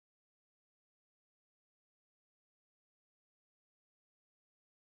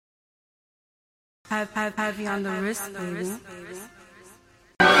Heavy on the wrist, baby.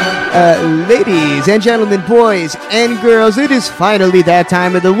 Ladies and gentlemen, boys and girls, it is finally that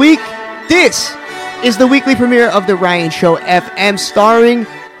time of the week. This is the weekly premiere of The Ryan Show FM, starring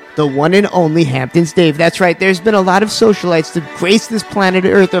the one and only Hamptons Dave. That's right, there's been a lot of socialites to grace this planet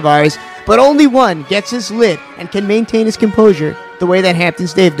Earth of ours, but only one gets us lit and can maintain his composure the way that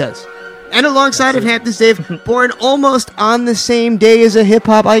Hamptons Dave does. And alongside of Hamptons Dave, born almost on the same day as a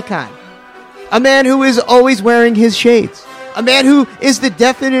hip-hop icon. A man who is always wearing his shades. A man who is the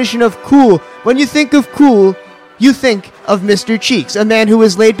definition of cool. When you think of cool, you think of Mr. Cheeks. A man who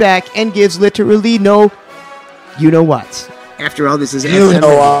is laid back and gives literally no you-know-what. After all, this is... You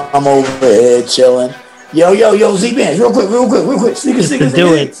know I'm over here chilling. Yo, Z-Bands, real quick. Sneakers.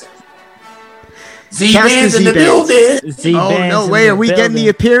 Do it. Z-Bands in the building. Oh, no way. Are we getting the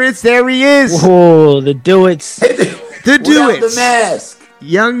appearance? There he is. Whoa, the Do-It's. The Do-It's. The mask.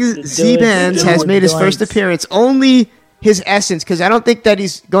 Young Z-Bands has made his first appearance. Only his essence, because I don't think that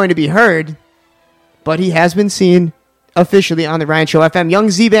he's going to be heard, but he has been seen officially on the Ryan Show FM. Young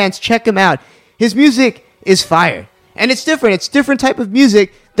Z-Bands, check him out. His music is fire. And it's different. It's different type of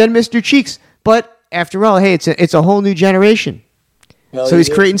music than Mr. Cheeks. But after all, hey, it's a whole new generation. So he's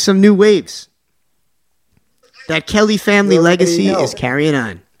creating some new waves. That Kelly family legacy is carrying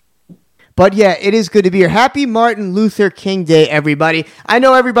on. But yeah, it is good to be here. Happy Martin Luther King Day, everybody. I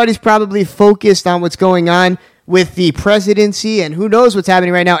know everybody's probably focused on what's going on with the presidency and who knows what's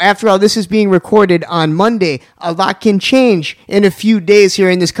happening right now. After all, this is being recorded on Monday. A lot can change in a few days here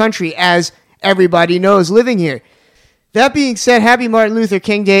in this country, as everybody knows living here. That being said, happy Martin Luther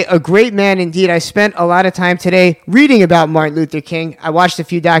King Day. A great man indeed. I spent a lot of time today reading about Martin Luther King. I watched a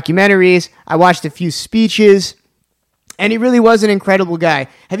few documentaries. I watched a few speeches. And he really was an incredible guy.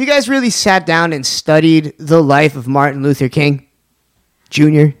 Have you guys really sat down and studied the life of Martin Luther King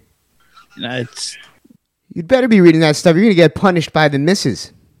Jr.? You'd better be reading that stuff. You're going to get punished by the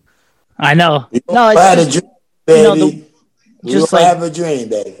missus. I know. No, it's just, baby. Just like have a dream,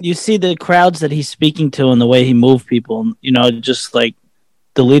 baby. You see the crowds that he's speaking to and the way he moved people. Just like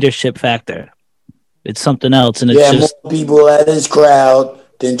the leadership factor. It's something else, and it's just more people at his crowd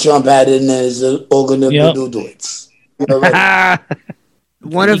than Trump had in his organizations.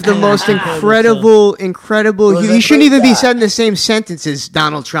 One of the most incredible. He shouldn't even be said in the same sentence as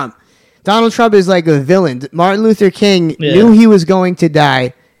Donald Trump. Donald Trump is like a villain. Martin Luther King knew he was going to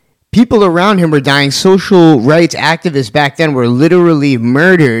die. People around him were dying. Social rights activists back then were literally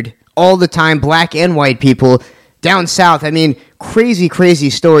murdered all the time, black and white people down south. I mean, crazy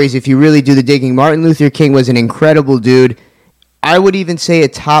stories if you really do the digging. Martin Luther King was an incredible dude. I would even say a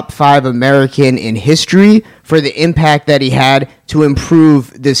top 5 American in history for the impact that he had to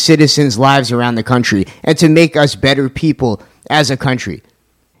improve the citizens' lives around the country and to make us better people as a country.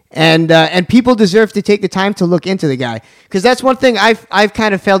 And people deserve to take the time to look into the guy, because that's one thing I've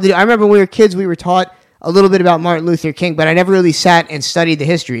kind of failed to do. I remember when we were kids, we were taught a little bit about Martin Luther King, but I never really sat and studied the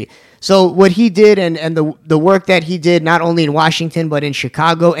history. So what he did and the work that he did, not only in Washington, but in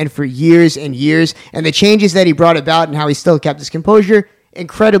Chicago and for years and years, and the changes that he brought about and how he still kept his composure,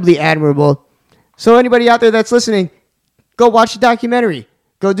 incredibly admirable. So anybody out there that's listening, go watch the documentary.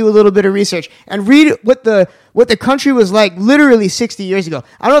 Go do a little bit of research and read what the country was like literally 60 years ago.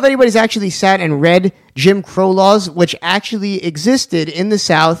 I don't know if anybody's actually sat and read Jim Crow laws, which actually existed in the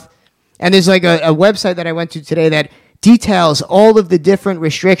South. And there's like a website that I went to today that details all of the different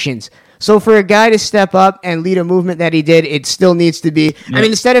restrictions. So for a guy to step up and lead a movement that he did, it still needs to be... Yeah. I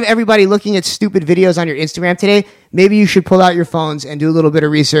mean, instead of everybody looking at stupid videos on your Instagram today, maybe you should pull out your phones and do a little bit of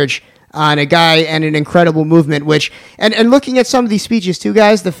research on a guy and an incredible movement, which... And looking at some of these speeches too,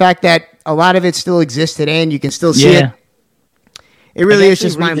 guys, the fact that a lot of it still exists today and you can still see it. It really is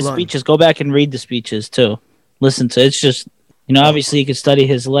just mind-blowing. Speeches. Go back and read the speeches too. Listen to it. It's just... obviously you could study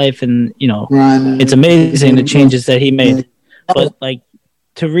his life and, it's amazing the changes that he made. But,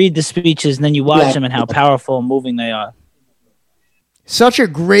 to read the speeches and then you watch them and how powerful and moving they are. Such a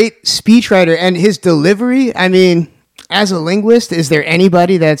great speechwriter. And his delivery, I mean, as a linguist, is there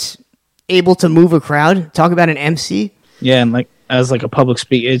anybody that's able to move a crowd? Talk about an MC. Yeah, and as a public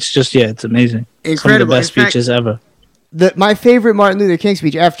speaker, it's just, it's amazing. Incredible. Some of the best speeches ever. My favorite Martin Luther King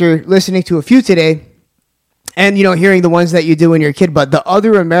speech, after listening to a few today, and, hearing the ones that you do when you're a kid, but The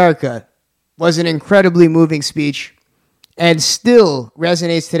Other America was an incredibly moving speech and still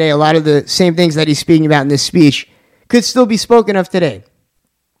resonates today. A lot of the same things that he's speaking about in this speech could still be spoken of today.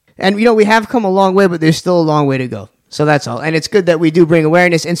 And, we have come a long way, but there's still a long way to go. So that's all. And it's good that we do bring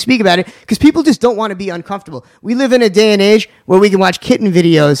awareness and speak about it because people just don't want to be uncomfortable. We live in a day and age where we can watch kitten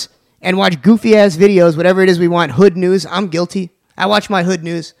videos and watch goofy-ass videos, whatever it is we want. Hood news. I'm guilty. I watch my hood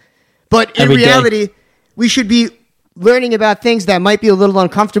news. But in reality, we should be learning about things that might be a little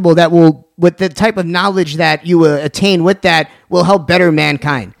uncomfortable that will, with the type of knowledge that you attain with that, will help better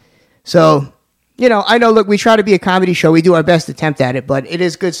mankind. So, I know, look, we try to be a comedy show. We do our best attempt at it, but it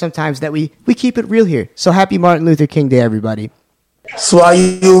is good sometimes that we keep it real here. So happy Martin Luther King Day, everybody. That's why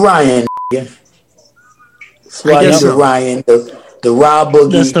you Ryan. That's why you Ryan. The Rob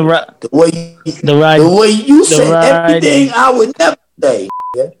Boogie. That's the way you said everything I would never say.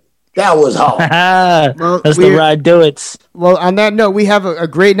 That was hard. That's the ride do it. Well, on that note, we have a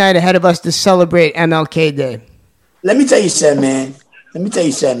great night ahead of us to celebrate MLK Day. Let me tell you something,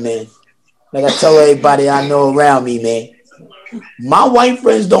 man. Like I tell everybody I know around me, man. My white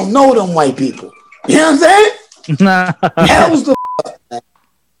friends don't know them white people. You know what I'm saying? Hell's the man.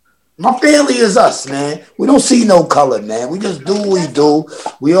 My family is us, man. We don't see no color, man. We just do what we do.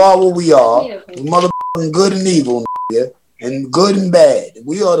 We are what we are. We motherfucking good and evil, nigga. And good and bad.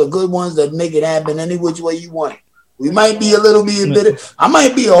 We are the good ones that make it happen any which way you want. We might be a little bit bitter. I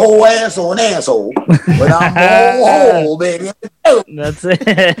might be a whole asshole, but I'm a whole, baby. That's it.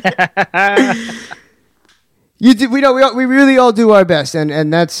 You do. We really all do our best,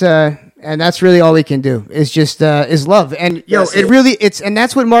 and that's really all we can do. Is just is love, and and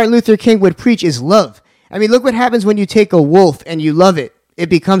that's what Martin Luther King would preach is love. I mean, look what happens when you take a wolf and you love it. It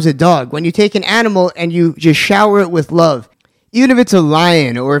becomes a dog. When you take an animal and you just shower it with love, even if it's a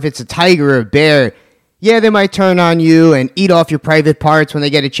lion or if it's a tiger or a bear, yeah, they might turn on you and eat off your private parts when they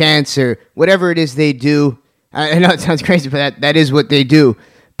get a chance or whatever it is they do. I know it sounds crazy, but that is what they do.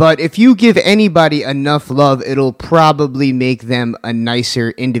 But if you give anybody enough love, it'll probably make them a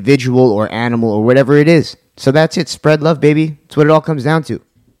nicer individual or animal or whatever it is. So that's it. Spread love, baby. That's what it all comes down to.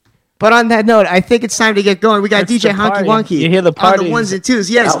 But on that note, I think it's time to get going. We got DJ Honky Wonky. You hear the party on the ones and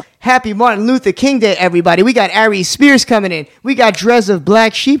twos. Yes. Oh. Happy Martin Luther King Day, everybody. We got Ari Spears coming in. We got Drez of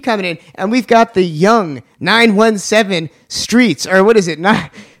Black Sheep coming in. And we've got the young 917 Streets. Or what is it?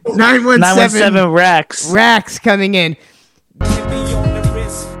 917 Racks. Racks coming in.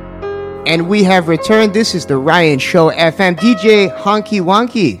 And we have returned. This is the Ryan Show FM. DJ Honky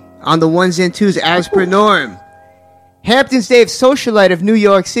Wonky on the ones and twos as per norm. Hamptons Dave, socialite of New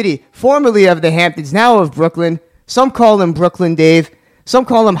York City, formerly of the Hamptons, now of Brooklyn. Some call him Brooklyn Dave. Some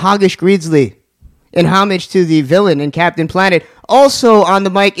call him Hoggish Greedsley, in homage to the villain in Captain Planet. Also on the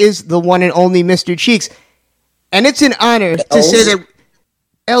mic is the one and only Mr. Cheeks. And it's an honor to say that...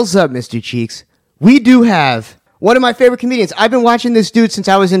 L's up, Mr. Cheeks. We do have one of my favorite comedians. I've been watching this dude since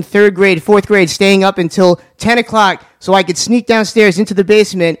I was in 3rd grade, 4th grade, staying up until 10 o'clock so I could sneak downstairs into the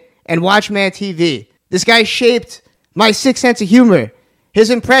basement and watch Mad TV. This guy shaped my sixth sense of humor. His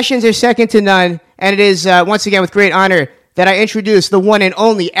impressions are second to none, and it is, once again, with great honor that I introduce the one and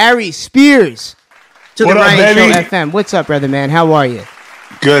only Ari Spears to the Ryan Show FM. What's up, brother, man? How are you?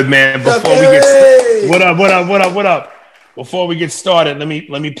 Good, man. What up? Before we get started, let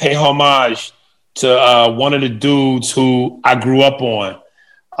me pay homage to one of the dudes who I grew up on,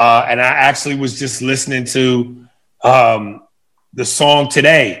 and I actually was just listening to the song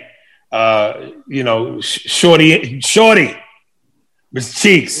today. Shorty, Miss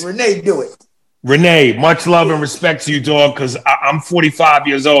Cheeks. Renee, do it. Renee, much love and respect to you, dog, because I'm 45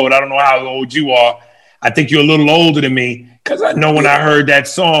 years old. I don't know how old you are. I think you're a little older than me, because I know when I heard that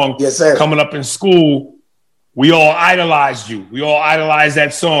song coming up in school, we all idolized you. We all idolized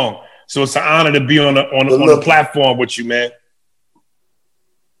that song. So it's an honor to be on the platform with you, man.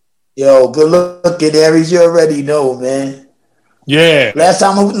 Yo, good looking, Aries. You already know, man. Yeah. Last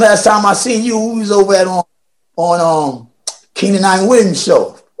time I seen you, we was over at on Keenan I Win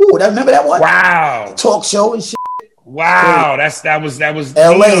show. Ooh, remember that one? Wow. Talk show and shit. Wow, that was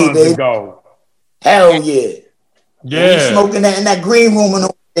LA, baby. Ago. Hell yeah. Yeah. We smoking that in that green room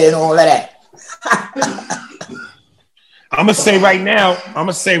and all of that. I'm gonna say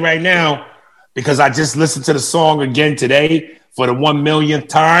right now, because I just listened to the song again today for the 1 millionth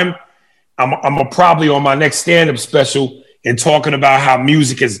time. I'm probably on my next stand-up special and talking about how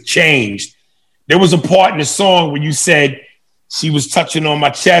music has changed. There was a part in the song where you said she was touching on my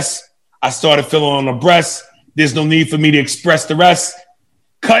chest. I started feeling on her breast. There's no need for me to express the rest.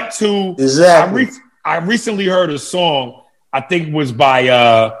 Cut to exactly. I recently heard a song. I think it was by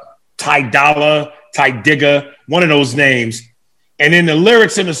Ty Dolla, Ty Digger, one of those names. And in the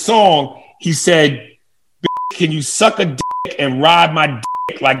lyrics in the song, he said, "Can you suck a dick and ride my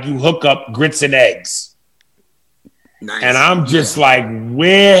dick like you hook up grits and eggs?" Nice. And I'm just like,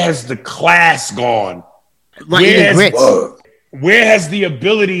 where has the class gone? Where has the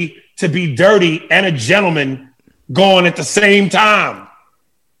ability to be dirty and a gentleman gone at the same time?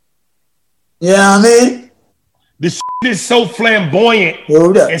 Yeah, I mean, This shit is so flamboyant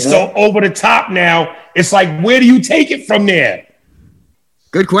and so over the top now. It's like, where do you take it from there?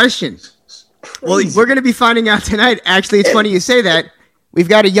 Good question. Well, we're going to be finding out tonight. Actually, it's funny you say that. We've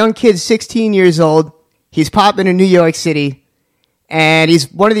got a young kid, 16 years old. He's popping in New York City, and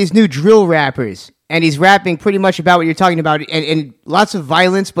he's one of these new drill rappers. And he's rapping pretty much about what you're talking about, and lots of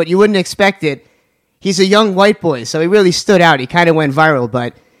violence, but you wouldn't expect it. He's a young white boy, so he really stood out. He kind of went viral,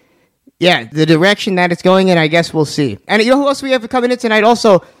 but yeah, the direction that it's going in, I guess we'll see. And you know who else we have coming in tonight?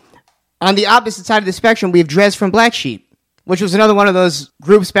 Also, on the opposite side of the spectrum, we have Drez from Black Sheep, which was another one of those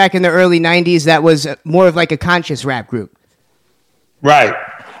groups back in the early 90s that was more of like a conscious rap group. Right.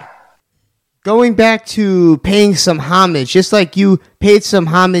 Going back to paying some homage, just like you paid some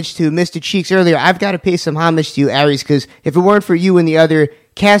homage to Mr. Cheeks earlier, I've got to pay some homage to you, Aries, because if it weren't for you and the other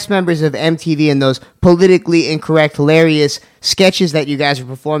cast members of MTV and those politically incorrect, hilarious sketches that you guys were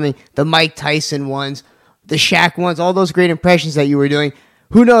performing, the Mike Tyson ones, the Shaq ones, all those great impressions that you were doing,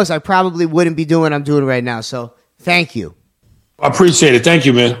 who knows, I probably wouldn't be doing what I'm doing right now, so thank you. I appreciate it. Thank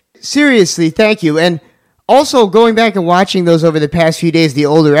you, man. Seriously, thank you. And also, going back and watching those over the past few days, the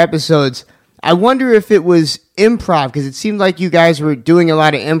older episodes, I wonder if it was improv, because it seemed like you guys were doing a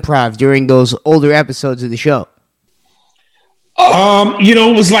lot of improv during those older episodes of the show.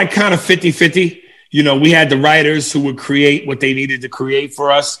 It was like kind of 50-50. We had the writers who would create what they needed to create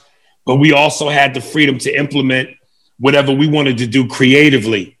for us, but we also had the freedom to implement whatever we wanted to do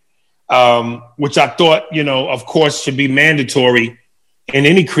creatively, which I thought, of course, should be mandatory in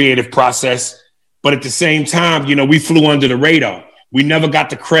any creative process. But at the same time, we flew under the radar. We never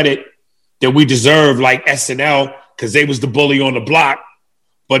got the credit that we deserved, like SNL, because they was the bully on the block.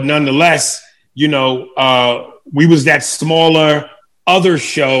 But nonetheless, we was that smaller other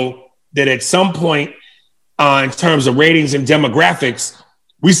show that at some point, in terms of ratings and demographics,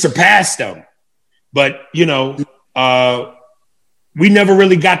 we surpassed them. But, we never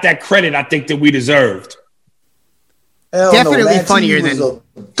really got that credit, I think, that we deserved. Definitely funnier than a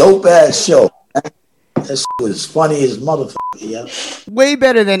dope ass show. That shit was funny as motherfucker, yeah. Way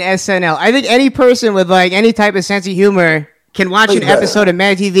better than SNL. I think any person with like any type of sense of humor can watch an episode of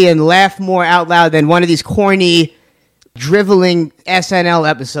Mad TV and laugh more out loud than one of these corny, driveling SNL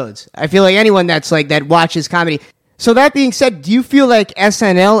episodes. I feel like anyone that's like that watches comedy. So that being said, do you feel like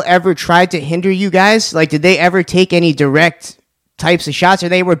SNL ever tried to hinder you guys? Like, did they ever take any direct types of shots, or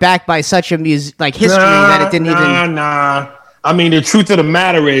they were backed by such a history that it didn't even? Nah. I mean, the truth of the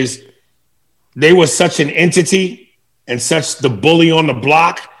matter is, they were such an entity and such the bully on the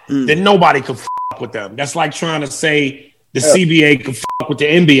block that nobody could fuck with them. That's like trying to say the CBA could fuck with the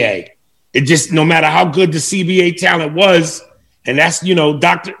NBA. It just, no matter how good the CBA talent was, and that's,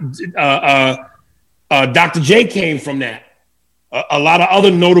 Dr. J came from that. A lot of other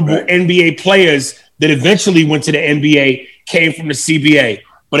notable NBA players that eventually went to the NBA came from the CBA.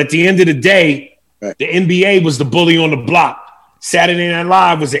 But at the end of the day, the NBA was the bully on the block. Saturday Night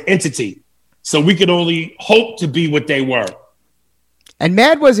Live was an entity. So we could only hope to be what they were. And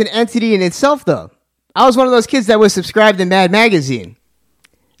Mad was an entity in itself, though. I was one of those kids that was subscribed to Mad Magazine.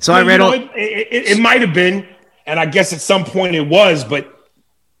 So I read it might have been, and I guess at some point it was, but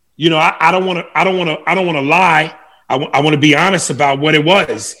I don't want to lie. I want to be honest about what it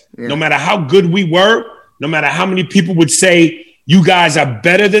was. Yeah. No matter how good we were, no matter how many people would say you guys are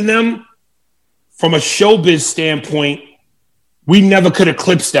better than them, from a showbiz standpoint, we never could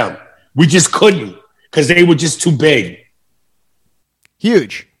eclipse them. We just couldn't, because they were just too big.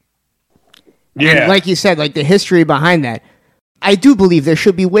 Huge. Yeah. And like you said, like the history behind that. I do believe there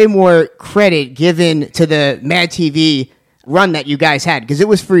should be way more credit given to the Mad TV run that you guys had, because it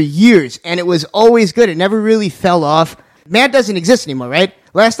was for years, and it was always good. It never really fell off. Mad doesn't exist anymore, right?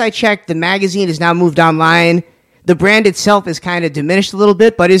 Last I checked, the magazine is now moved online. The brand itself is kind of diminished a little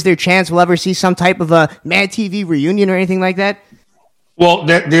bit, but is there a chance we'll ever see some type of a Mad TV reunion or anything like that? Well,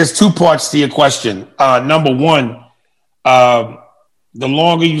 there's two parts to your question. Number one, the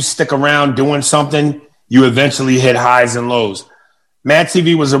longer you stick around doing something, you eventually hit highs and lows. Mad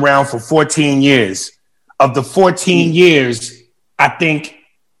TV was around for 14 years. Of the 14 years, I think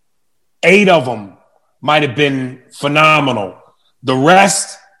 8 of them might have been phenomenal. The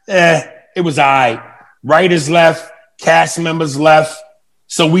rest, it was all right. Writers left, cast members left.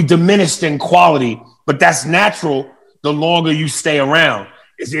 So we diminished in quality, but that's natural. The longer you stay around,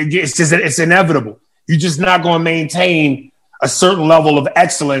 it's inevitable. You're just not going to maintain a certain level of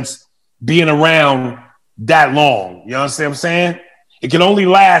excellence being around that long. You understand what I'm saying? It can only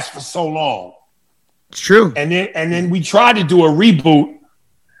last for so long. It's true. And then we tried to do a reboot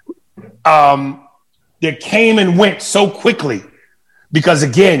that came and went so quickly because,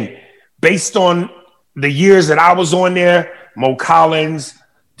 again, based on the years that I was on there, Mo Collins,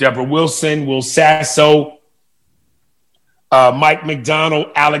 Deborah Wilson, Will Sasso, Mike McDonald,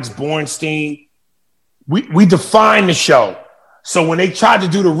 Alex Bornstein, we defined the show. So when they tried to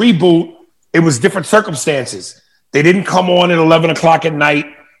do the reboot, it was different circumstances. They didn't come on at 11 o'clock at night.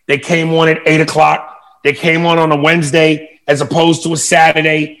 They came on at 8 o'clock. They came on a Wednesday as opposed to a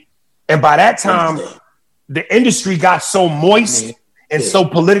Saturday. And by that time, the industry got so moist and so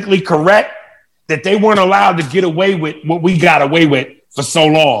politically correct that they weren't allowed to get away with what we got away with for so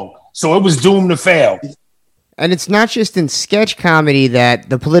long. So it was doomed to fail. And it's not just in sketch comedy that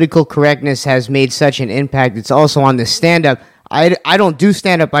the political correctness has made such an impact. It's also on the stand-up. I don't do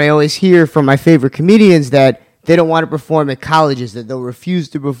stand-up, but I always hear from my favorite comedians that they don't want to perform at colleges, that they'll refuse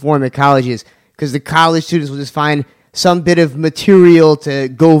to perform at colleges because the college students will just find some bit of material to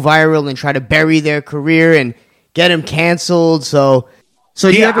go viral and try to bury their career and get them canceled. So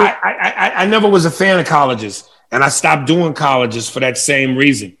yeah, I never was a fan of colleges, and I stopped doing colleges for that same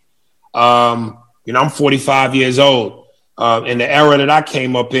reason. I'm 45 years old. In the era that I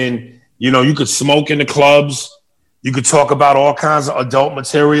came up in, you could smoke in the clubs. You could talk about all kinds of adult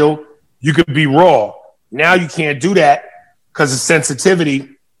material. You could be raw. Now you can't do that because of sensitivity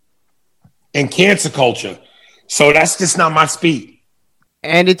and cancer culture. So that's just not my speed.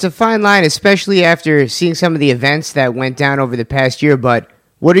 And it's a fine line, especially after seeing some of the events that went down over the past year. But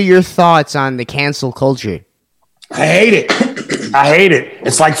what are your thoughts on the cancel culture? I hate it.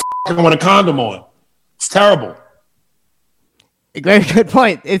 It's like f***ing with a condom on. It's terrible. Very good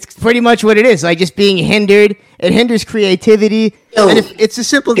point. It's pretty much what it is. Like just being hindered. It hinders creativity. And it's a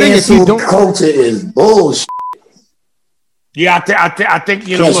simple thing. Cancel culture is bullshit. Yeah, I think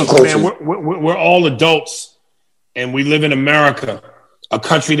look, man, we're all adults, and we live in America, a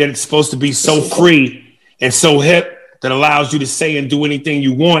country that is supposed to be so free and so hip that allows you to say and do anything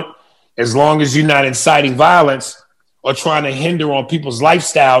you want, as long as you're not inciting violence or trying to hinder on people's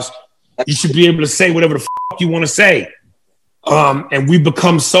lifestyles. You should be able to say whatever the fuck you want to say. And we've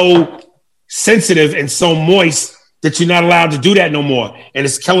become so sensitive and so moist that you're not allowed to do that no more, and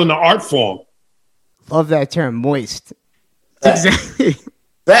it's killing the art form. Love that term, moist. Exactly.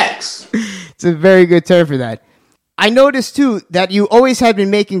 Facts. It's a very good term for that. I noticed, too, that you always had been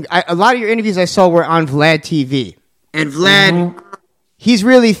making... a lot of your interviews I saw were on Vlad TV. And Vlad, he's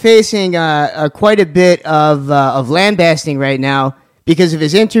really facing quite a bit of lambasting right now because of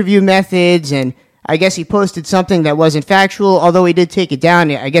his interview methods, and I guess he posted something that wasn't factual, although he did take it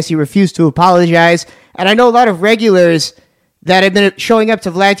down. I guess he refused to apologize. And I know a lot of regulars that have been showing up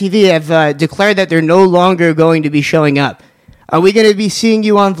to Vlad TV have declared that they're no longer going to be showing up. Are we going to be seeing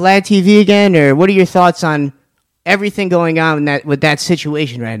you on Vlad TV again, or what are your thoughts on everything going on with that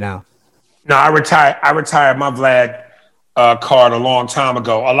situation right now? No, I retired my Vlad card a long time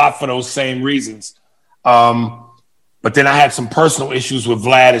ago, a lot for those same reasons. But then I had some personal issues with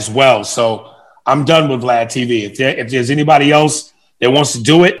Vlad as well, so I'm done with Vlad TV. If there's anybody else that wants to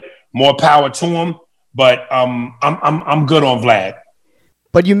do it, more power to them. But I'm good on Vlad.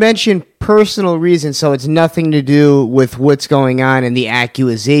 But you mentioned personal reasons, so it's nothing to do with what's going on and the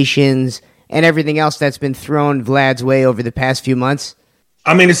accusations and everything else that's been thrown Vlad's way over the past few months?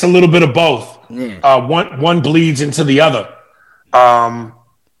 I mean, it's a little bit of both. Yeah. One bleeds into the other.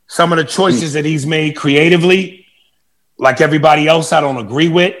 Some of the choices that he's made creatively, like everybody else, I don't agree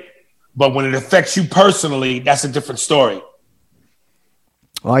with. But when it affects you personally, that's a different story.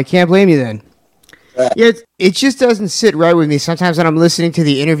 Well, I can't blame you then. Yeah, it just doesn't sit right with me. Sometimes when I'm listening to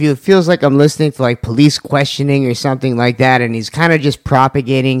the interview, it feels like I'm listening to like police questioning or something like that, and he's kind of just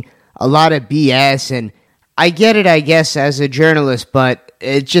propagating a lot of BS. And I get it, I guess, as a journalist, but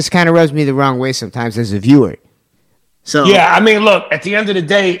it just kind of rubs me the wrong way sometimes as a viewer. So yeah, I mean, look, at the end of the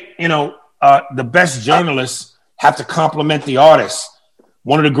day, the best journalists have to compliment the artists.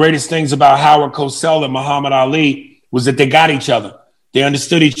 One of the greatest things about Howard Cosell and Muhammad Ali was that they got each other. They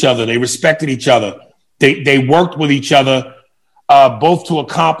understood each other. They respected each other. They worked with each other, both to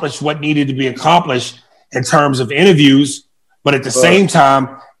accomplish what needed to be accomplished in terms of interviews. But at the same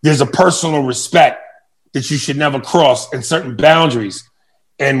time, there's a personal respect that you should never cross and certain boundaries.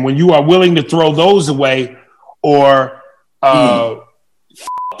 And when you are willing to throw those away or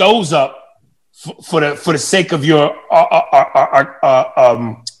those up for the sake of your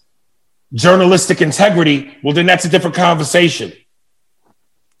journalistic integrity, well, then that's a different conversation.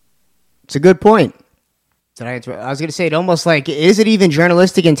 It's a good point. I was going to say, it almost like, is it even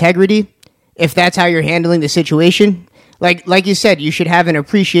journalistic integrity if that's how you're handling the situation? Like you said, you should have an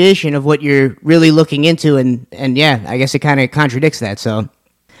appreciation of what you're really looking into, and yeah, I guess it kind of contradicts that. So,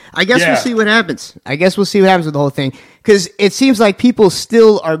 I guess we'll see what happens. I guess we'll see what happens with the whole thing. Because it seems like people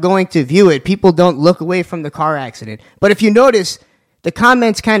still are going to view it. People don't look away from the car accident. But if you notice, the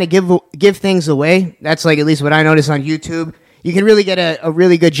comments kind of give things away. That's like at least what I noticed on YouTube. You can really get a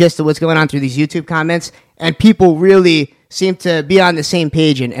really good gist of what's going on through these YouTube comments. And people really seem to be on the same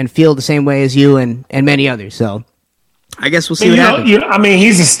page and feel the same way as you and many others. So I guess we'll see what happens.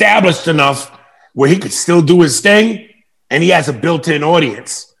 He's established enough where he could still do his thing. And he has a built-in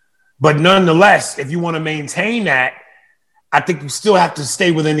audience. But nonetheless, if you want to maintain that, I think you still have to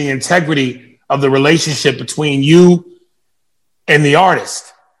stay within the integrity of the relationship between you and the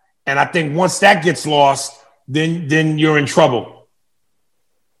artist. And I think once that gets lost, then you're in trouble.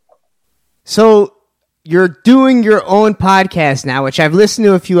 So you're doing your own podcast now, which I've listened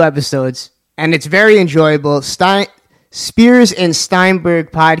to a few episodes, and it's very enjoyable. Spears and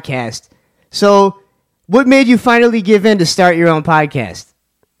Steinberg podcast. So what made you finally give in to start your own podcast?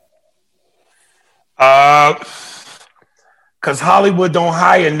 Because Hollywood don't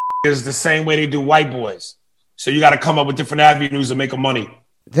hire niggas the same way they do white boys. So you got to come up with different avenues to make money.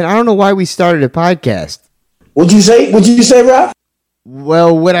 Then I don't know why we started a podcast. What'd you say, Rob?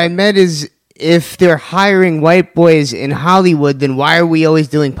 Well, what I meant is if they're hiring white boys in Hollywood, then why are we always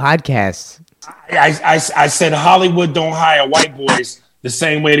doing podcasts? I said Hollywood don't hire white boys the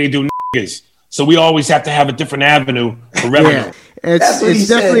same way they do niggas. So we always have to have a different avenue for revenue. Yeah. It's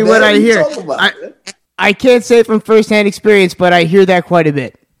definitely what I hear. I can't say from firsthand experience, but I hear that quite a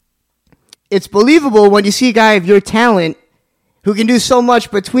bit. It's believable when you see a guy of your talent who can do so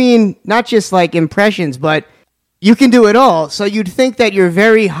much between not just like impressions, but you can do it all. So you'd think that you're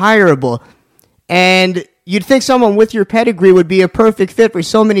very hireable. And you'd think someone with your pedigree would be a perfect fit for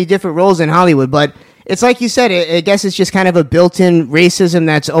so many different roles in Hollywood. But it's like you said, I guess it's just kind of a built-in racism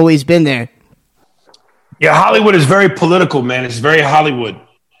that's always been there. Yeah, Hollywood is very political, man. It's very Hollywood.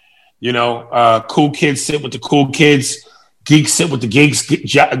 You know, cool kids sit with the cool kids, geeks sit with the geeks,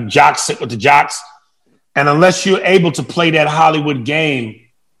 jocks sit with the jocks. And unless you're able to play that Hollywood game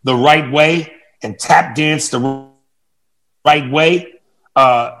the right way and tap dance the right way,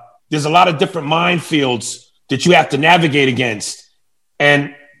 there's a lot of different minefields that you have to navigate against.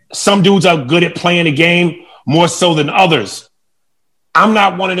 And some dudes are good at playing the game more so than others. I'm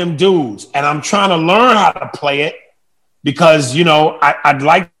not one of them dudes, and I'm trying to learn how to play it because, you know, I'd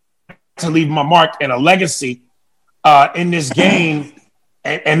like to leave my mark and a legacy in this game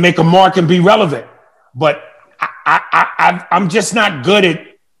and make a mark and be relevant. But I'm just not good at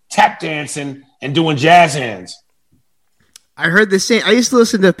tap dancing and doing jazz hands. I heard the same. I used to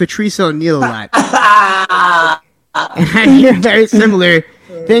listen to Patrice O'Neal a lot. And I hear very similar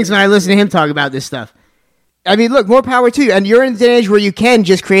things when I listen to him talk about this stuff. I mean, look, more power to you. And you're in the age where you can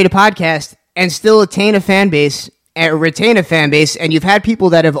just create a podcast and still attain a fan base and retain a fan base. And you've had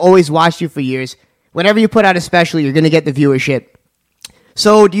people that have always watched you for years. Whenever you put out a special, you're going to get the viewership.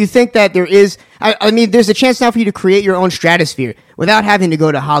 So do you think that there is, I mean, there's a chance now for you to create your own stratosphere without having to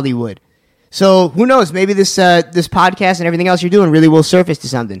go to Hollywood. So who knows? Maybe this podcast and everything else you're doing really will surface to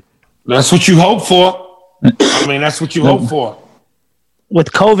something. That's what you hope for. I mean, that's what you hope for.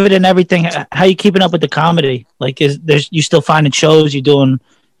 With COVID and everything, how you keeping up with the comedy? Like, you still finding shows you're doing,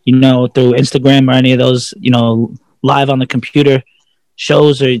 you know, through Instagram or any of those, you know, live on the computer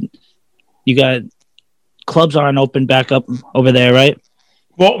shows, or you got clubs aren't open back up over there, right?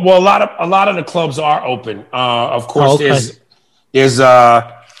 Well, a lot of the clubs are open. Of course, there's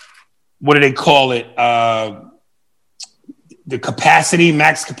what do they call it? The capacity,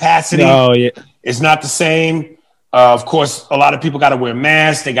 max capacity. Oh yeah, it's not the same. Of course, a lot of people got to wear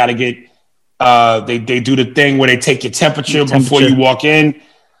masks. They got to get. They do the thing where they take your temperature before you walk in.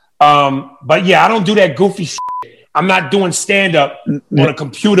 But yeah, I don't do that goofy shit. I'm not doing stand up on a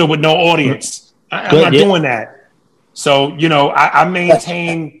computer with no audience. I'm not doing that. So, you know, I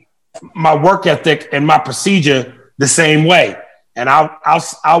maintain my work ethic and my procedure the same way. And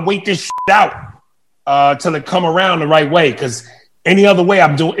I'll wait this shit out till it come around the right way, because any other way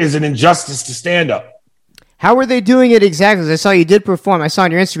I'm doing is an injustice to stand up. How were they doing it exactly? I saw you did perform. I saw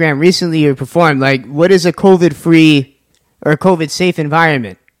on your Instagram recently you performed. Like, what is a COVID-free or a COVID-safe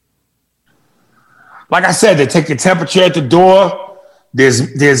environment? Like I said, they take your temperature at the door.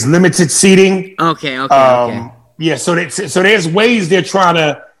 There's limited seating. Okay. Yeah, so there's ways they're trying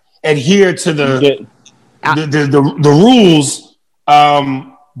to adhere to the rules.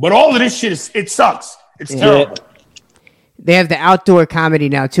 But all of this shit it sucks. It's terrible. They have the outdoor comedy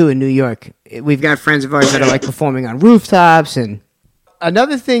now too in New York. We've got friends of ours that are like performing on rooftops. And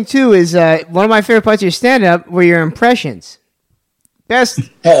another thing too is one of my favorite parts of your stand-up were your impressions. Best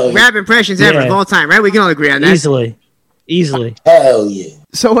rap impressions ever of all time, right? We can all agree on that. Easily. Easily. Hell yeah.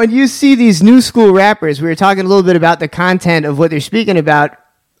 So when you see these new school rappers, we were talking a little bit about the content of what they're speaking about.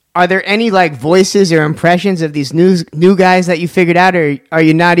 Are there any like voices or impressions of these new guys that you figured out, or are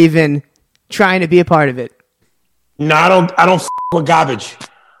you not even trying to be a part of it? No, I don't with garbage.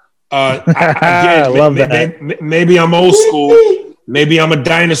 I love that. Maybe I'm old school. Maybe I'm a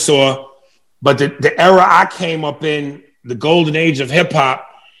dinosaur. But the era I came up in, the golden age of hip hop,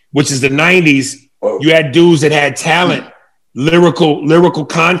 which is the 90s, you had dudes that had talent, lyrical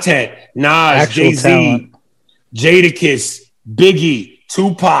content. Nas, Jay-Z, Jadakiss, Biggie,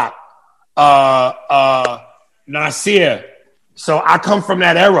 Tupac, Nasir. So I come from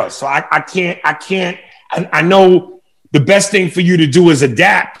that era. So I know the best thing for you to do is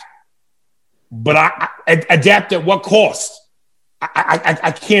adapt, but I adapt at what cost?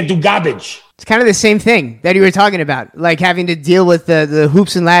 I can't do garbage. It's kind of the same thing that you were talking about, like having to deal with the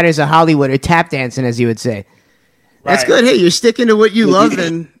hoops and ladders of Hollywood, or tap dancing, as you would say. That's good. Hey, you're sticking to what you love,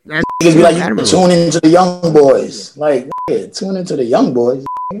 and that's like tune into the young boys. Like, tune into the young boys.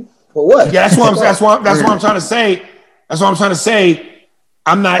 For what? Yeah, that's what I'm trying to say. That's what I'm trying to say.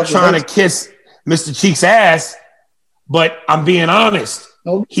 I'm not trying to kiss Mr. Cheek's ass, but I'm being honest.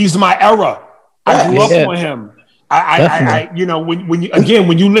 He's my era. I grew up on him. I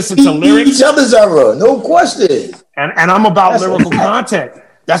when you listen to lyrics, each other's era, no question. And I'm about lyrical content.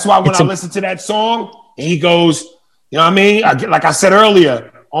 That's why when I listen to that song, and he goes, you know what I mean? Like I said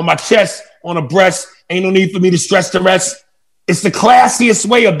earlier, on my chest, on a breast, ain't no need for me to stress the rest. It's the classiest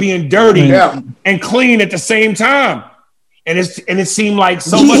way of being dirty and clean at the same time. And it seemed like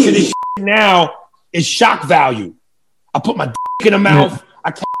so much of this shit now is shock value. I put my dick in the mouth.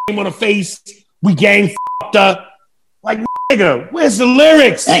 I came on the face. We gang fucked up. Like, nigga, where's the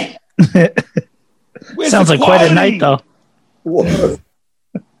lyrics? Sounds like quite a night, though.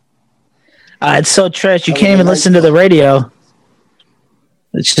 It's so trash. You can't even listen to the radio.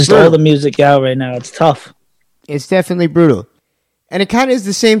 It's just all the music out right now. It's tough. It's definitely brutal. And it kind of is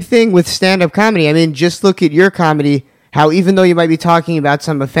the same thing with stand-up comedy. I mean, just look at your comedy, how even though you might be talking about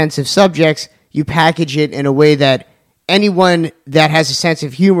some offensive subjects, you package it in a way that anyone that has a sense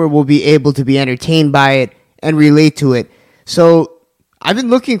of humor will be able to be entertained by it and relate to it. So I've been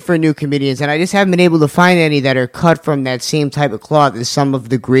looking for new comedians, and I just haven't been able to find any that are cut from that same type of cloth as some of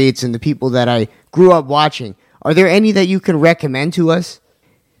the greats and the people that I grew up watching. Are there any that you can recommend to us?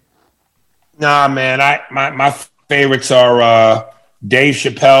 Nah, man. My favorites are Dave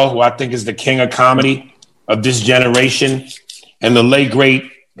Chappelle, who I think is the king of comedy of this generation, and the late, great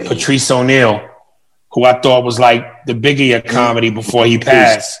Patrice O'Neal, who I thought was like the biggie of comedy before he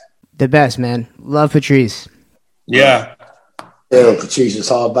passed. The best, man. Love Patrice. Yeah. Yeah, Patrice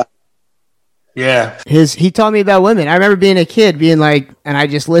is all about. Yeah. He taught me about women. I remember being a kid, being like, and I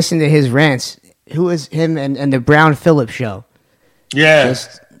just listened to his rants. Who was him and the Brown Phillips show? Yeah.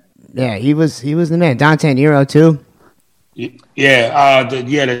 He was the man. Dante Nero too. Yeah.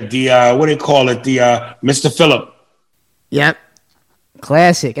 The what do you call it? The Mr. Phillip. Yep.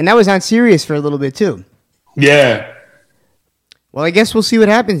 Classic. And that was on Sirius for a little bit too. Yeah. Well, I guess we'll see what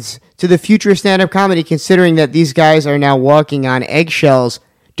happens to the future of stand-up comedy, considering that these guys are now walking on eggshells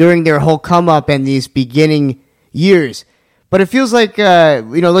during their whole come-up and these beginning years. But it feels like,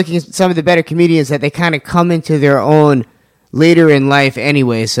 looking at some of the better comedians, that they kind of come into their own later in life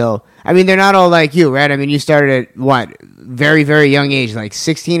anyway. So, I mean, they're not all like you, right? I mean, you started at, what, very, very young age, like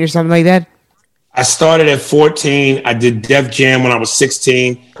 16 or something like that? I started at 14. I did Def Jam when I was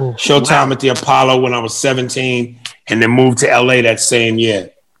 16. Showtime at the Apollo when I was 17. And then moved to LA that same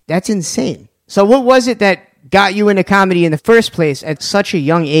year. That's insane. So what was it that got you into comedy in the first place at such a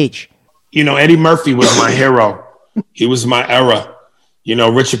young age? You know, Eddie Murphy was my hero. He was my era. You know,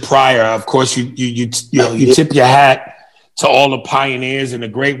 Richard Pryor. Of course, you tip your hat to all the pioneers and the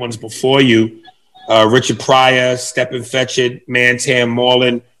great ones before you. Richard Pryor, Stepin Fetchit, Mantan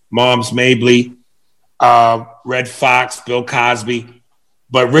Moreland, Moms Mabley, Red Fox, Bill Cosby.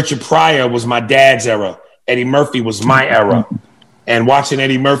 But Richard Pryor was my dad's era. Eddie Murphy was my era. And watching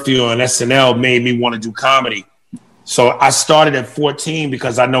Eddie Murphy on SNL made me want to do comedy. So I started at 14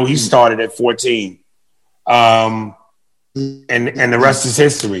 because I know he started at 14. And the rest is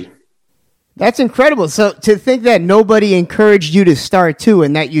history. That's incredible. So to think that nobody encouraged you to start too,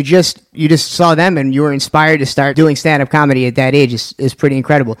 and that you just saw them and you were inspired to start doing stand-up comedy at that age is pretty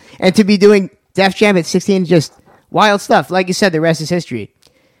incredible. And to be doing Def Jam at 16, just wild stuff. Like you said, the rest is history.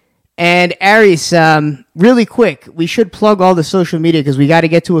 And Aries, really quick, we should plug all the social media because we got to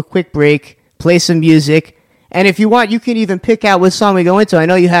get to a quick break, play some music. And if you want, you can even pick out what song we go into. I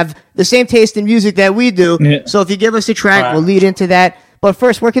know you have the same taste in music that we do. Yeah. So if you give us a track, we'll lead into that. But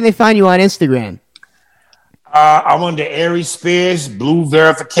first, where can they find you on Instagram? I'm under Aries Spears, blue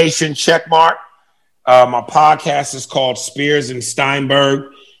verification check mark. My podcast is called Spears and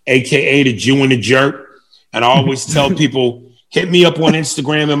Steinberg, aka the Jew and the Jerk. And I always tell people, hit me up on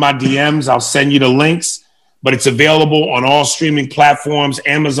Instagram in my DMs. I'll send you the links. But it's available on all streaming platforms: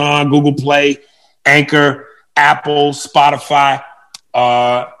 Amazon, Google Play, Anchor, Apple, Spotify.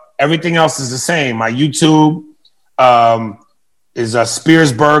 Everything else is the same. My YouTube is a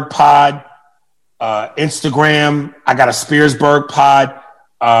Spearsburg Pod. Instagram, I got a Spearsburg Pod.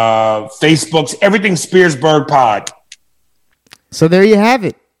 Facebook's everything Spearsburg Pod. So there you have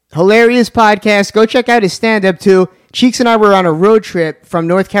it. Hilarious podcast. Go check out his stand-up too. Cheeks and I were on a road trip from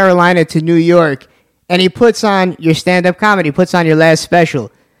North Carolina to New York, and he puts on your stand-up comedy, puts on your last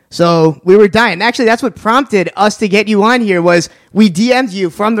special. So we were dying. Actually, that's what prompted us to get you on here. Was we DM'd you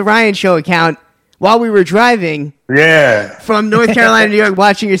from the Ryan Show account while we were driving. Yeah. From North Carolina to New York,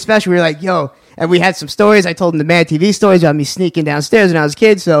 watching your special. We were like, yo. And we had some stories. I told him the Mad TV stories about me sneaking downstairs when I was a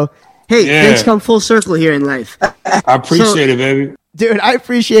kid. So, hey, things come full circle here in life. I appreciate it, baby. Dude, I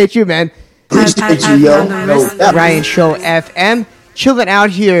appreciate you, man. Appreciate you, yo. Ryan Show FM. Chilling out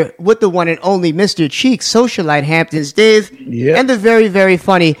here with the one and only Mr. Cheeks, Socialite Hamptons Dave, and the very, very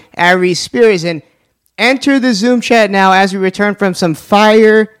funny Aries Spears. And enter the Zoom chat now as we return from some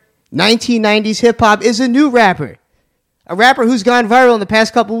fire 1990s hip-hop is a new rapper. A rapper who's gone viral in the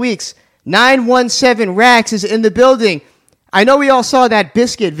past couple weeks. 917 Rax is in the building. I know we all saw that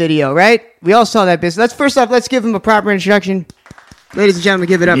Biscuit video, right? We all saw that Biscuit. Let's give him a proper introduction. Ladies and gentlemen,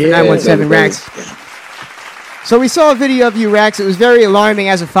 give it up for 917 Rax. So we saw a video of you, Rax. It was very alarming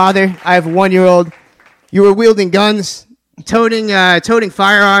as a father. I have a 1-year-old. You were wielding guns, toting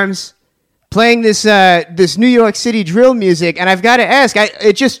firearms, playing this New York City drill music. And I've got to ask,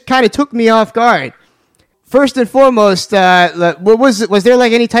 it just kind of took me off guard. First and foremost, was there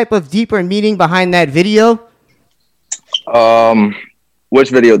like any type of deeper meaning behind that video? Which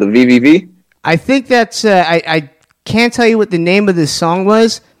video? The VVV? I think that's I can't tell you what the name of this song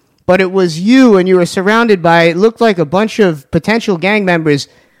was, but it was you, and you were surrounded by, it looked like a bunch of potential gang members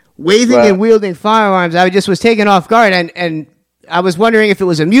waving and wielding firearms. I just was taken off guard, and I was wondering if it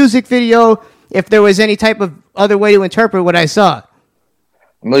was a music video, if there was any type of other way to interpret what I saw.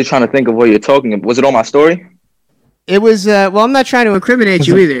 I'm really trying to think of what you're talking about. Was it on my story? It was, well, I'm not trying to incriminate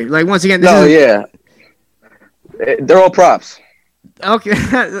you either. Like, once again, they're all props. Okay,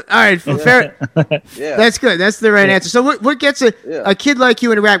 all right, fair. That's good. That's the right answer. So what gets a kid like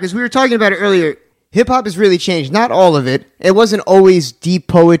you into rap? Because we were talking about it earlier. Hip-hop has really changed. Not all of it. It wasn't always deep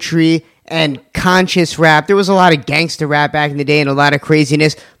poetry and conscious rap. There was a lot of gangster rap back in the day and a lot of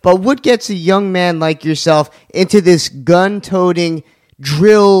craziness. But what gets a young man like yourself into this gun-toting,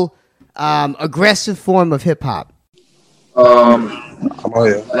 drill, aggressive form of hip-hop?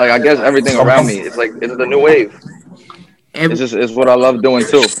 Like, I guess everything around me. It's like, it's the new wave. It's what I love doing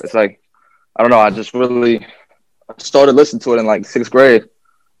too. It's like, I don't know, I just really started listening to it in like 6th grade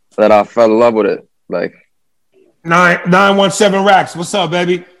that I fell in love with it. Like 917 Rax, what's up,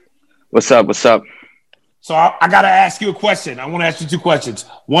 baby? What's up? So I gotta ask you a question. I want to ask you 2 questions.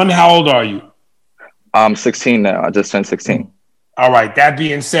 One, how old are you? I'm 16 now. I just turned 16. All right. That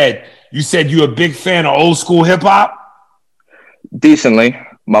being said, you said you're a big fan of old school hip hop? Decently.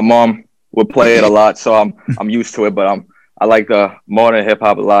 My mom would play it a lot, so I'm used to it, but I like the modern hip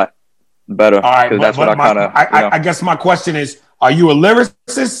hop a lot better. All right, that's what I guess my question is: are you a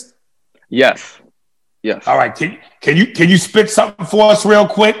lyricist? Yes. All right. Can you spit something for us real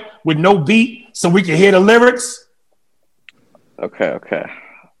quick with no beat so we can hear the lyrics? Okay.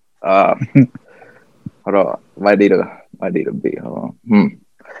 Hold on. Might need a beat. Hold on.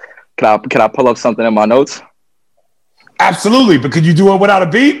 Can I pull up something in my notes? Absolutely, but could you do it without a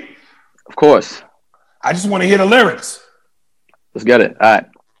beat? Of course. I just want to hear the lyrics. Let's get it. All right.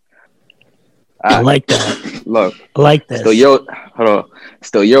 I like that. Look. I like that.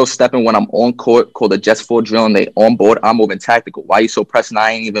 Still yo stepping when I'm on court. Call the Jets for drill and they on board. I'm moving tactical. Why you so pressing?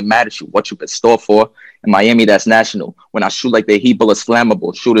 I ain't even mad at you. What you been store for? In Miami, that's national. When I shoot like they heat bullets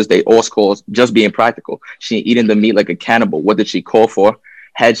flammable. Shooters, they all scores. Just being practical. She ain't eating the meat like a cannibal. What did she call for?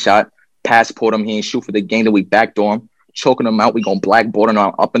 Headshot. Passport him. He ain't shoot for the game that we backdoor him. Choking him out. We gon' blackboard him.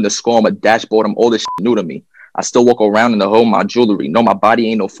 I'm up in the score. I'm a dashboard him. All this shit new to me. I still walk around in the hole, my jewelry. No, my body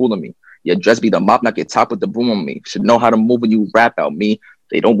ain't no fooling me. Your dress be the mop, not get top with the broom on me. Should know how to move when you rap out me.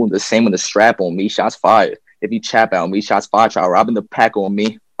 They don't move the same when the strap on me. Shots fired. If you chap out me, shots fired. Try robbing the pack on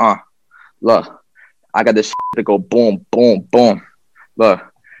me. Look, I got this shit to go boom, boom, boom. Look,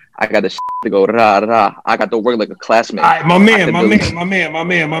 I got this shit to go rah, rah. I got to work like a classmate. All right, my man.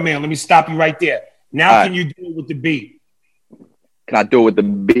 Let me stop you right there. Now, can you do it with the beat? Can I do it with the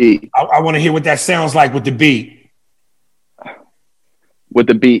beat? I want to hear what that sounds like with the beat. With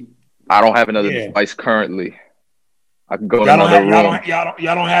the beat, I don't have another device currently. I can go in Y'all another room.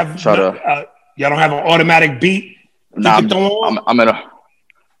 Y'all don't have an automatic beat. Nah, I'm in a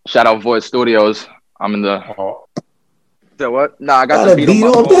shout out Void Studios. I'm in the. So what? Nah, I got the beat on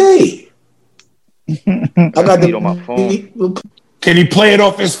my phone. I got the beat on my phone. Can he play it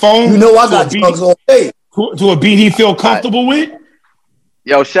off his phone? You know I got drugs all day. To a beat he feel comfortable with?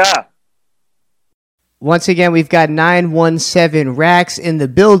 Yo, Sha. Once again, we've got 917 Rax in the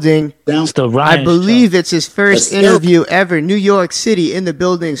building. I believe it's his first interview ever. New York City in the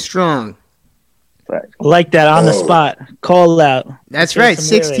building strong. Like that on the spot. Call out. That's right.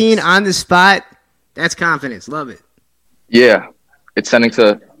 16 lyrics. On the spot. That's confidence. Love it. Yeah. It's sending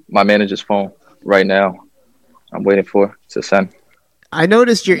to my manager's phone right now. I'm waiting for it to send. I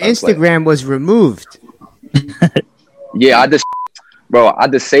noticed your Instagram was removed. Yeah, I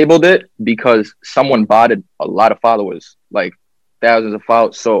disabled it because someone botted a lot of followers, like thousands of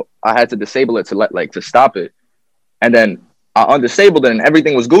followers. So I had to disable it to stop it. And then I undisabled it and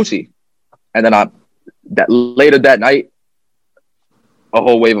everything was Gucci. And then later that night, a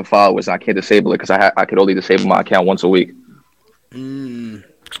whole wave of followers. And I can't disable it because I could only disable my account once a week. So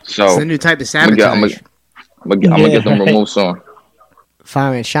it's a new type of sabotage. I'm gonna get them removed soon.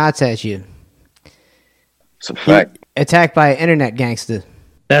 Firing shots at you. It's a fact. Attacked by an internet gangster.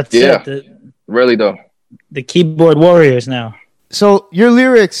 That's it. Really though. The keyboard warriors now. So your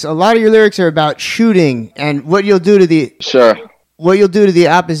lyrics, a lot of your lyrics are about shooting and what you'll do to the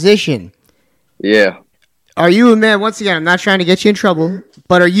opposition. Yeah. Are you a man? Once again, I'm not trying to get you in trouble,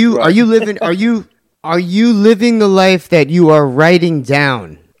 but are you living the life that you are writing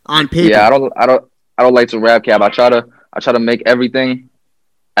down on paper? Yeah, I don't like to rap cap. I try to make everything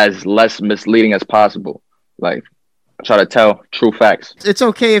as less misleading as possible. Like I try to tell true facts. It's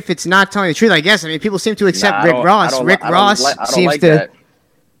okay if it's not telling the truth, I guess. I mean, people seem to accept Rick Ross. Rick Ross seems to.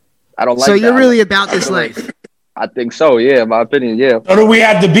 I don't like. So you're really about this life. I think so. Yeah, in my opinion. Yeah. So do we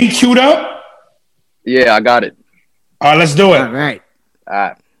have the beat queued up? Yeah, I got it. All right, let's do it. All right.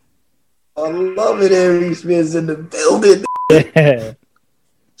 I love it. Aries Spears in the building.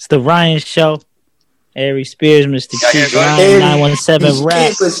 It's the Ryan Show. Aries Spears, Mr. Cheeks, 917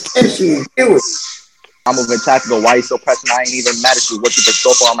 Rap. I'm moving tactical. Why you so pressing? I ain't even mad at you. What you been so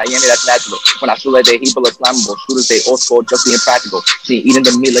far on Miami? That's natural. When I shoot like they people are flammable. Shooters, they all score just being practical. She ain't eating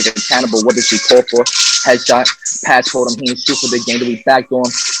the meat like a cannibal. What does she call for? Headshot, passport him. He ain't shoot for the game. Do we backdoor him?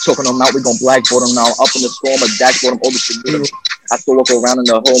 Choking him out. We gon' blackboard him now. Up in the storm, a dashboard him. All the shit. I still walk around in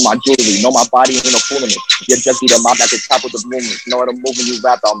the hole, my jewelry. Know my body ain't no fooling me. You're just either mob at the top of the movement. You know what I'm moving, you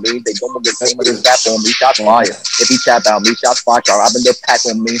rap on me. They don't move the same with this rap on me. Shots fire. If he tap out me, shots fire. I've been there pack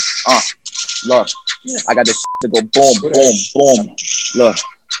on me. Look, I got this to go boom, boom, boom. Look,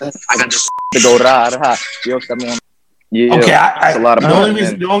 I got this to go rah, rah. Yo, step on. Yeah, okay, a lot of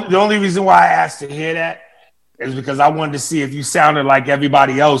the only reason why I asked to hear that is because I wanted to see if you sounded like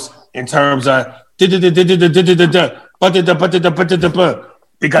everybody else in terms of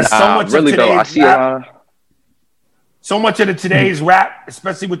because so much of today's rap,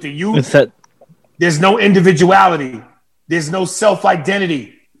 especially with the youth, there's no individuality, there's no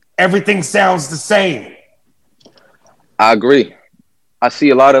self-identity. Everything sounds the same. I agree. I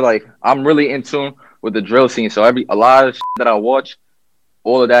see a lot of I'm really in tune with the drill scene. So a lot of that I watch,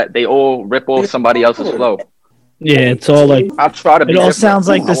 all of that, they all rip off somebody else's flow. Yeah, it's all like I try to be. It all different. Sounds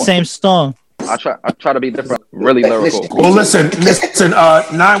like the same song. I try to be different, really lyrical. Well, listen,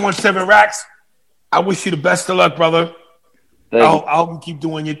 917 Rax. I wish you the best of luck, brother. I hope you keep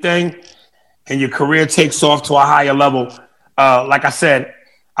doing your thing, and your career takes off to a higher level. Like I said,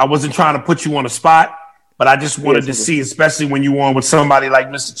 I wasn't trying to put you on the spot, but I just wanted to see, especially when you on with somebody like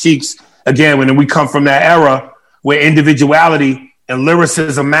Mr. Cheeks. Again, when we come from that era where individuality and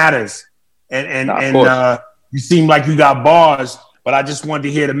lyricism matters, and you seem like you got bars. But I just wanted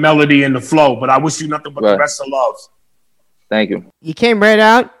to hear the melody and the flow. But I wish you nothing but the best of love. Thank you. You came right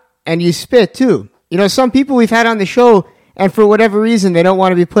out and you spit too. You know, some people we've had on the show, and for whatever reason, they don't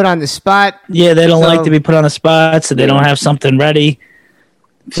want to be put on the spot. Yeah, they don't like to be put on the spot, so they don't have something ready.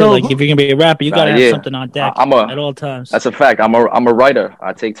 So, if you're gonna be a rapper, you gotta have something on deck at all times. That's a fact. I'm a writer.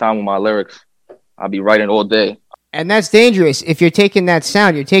 I take time with my lyrics. I'll be writing all day. And that's dangerous. If you're taking that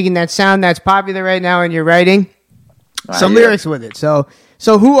sound that's popular right now, and you're writing some lyrics with it. So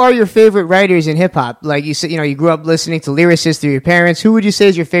who are your favorite writers in hip hop? Like you said, you grew up listening to lyricists through your parents. Who would you say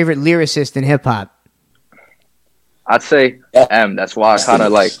is your favorite lyricist in hip hop? I'd say M. That's why I kind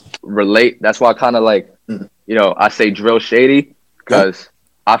of relate. That's why I kind of I say Drill Shady because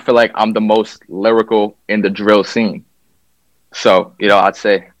I feel like I'm the most lyrical in the drill scene. So, I'd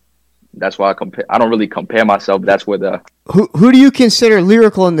say that's why I don't really compare myself. That's where the who do you consider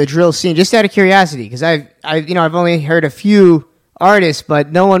lyrical in the drill scene? Just out of curiosity, because I've only heard a few artists,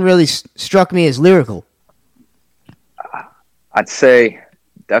 but no one really struck me as lyrical. I'd say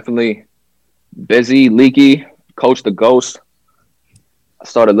definitely Busy, Leaky, Coach the Ghost. I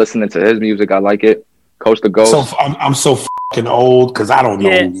started listening to his music. I like it. Coach the Ghost. So I'm so fucking old because I don't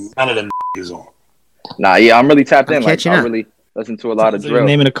know none of them is on. Nah, yeah, I'm really tapped in. Catching I up. really listen to a lot of drill.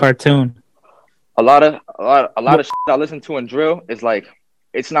 Naming a cartoon. A lot of shit I listen to in drill is like,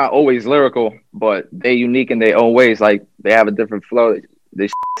 it's not always lyrical, but they're unique in their own ways. Like, they have a different flow. They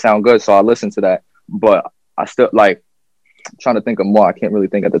sound good, so I listen to that. But I still like trying to think of more. I can't really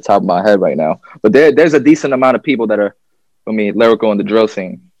think at the top of my head right now. But there's a decent amount of people that are, lyrical in the drill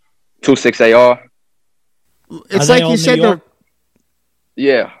scene. 26AR. It's like you said.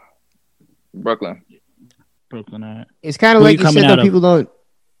 Yeah, Brooklyn. All right. It's kind of like you said, though, people don't.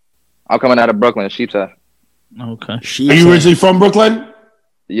 I'm coming out of Brooklyn, Sheepshead. Okay. Are you originally from Brooklyn?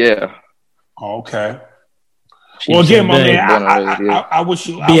 Yeah. Oh, okay. Well, again, my man, I wish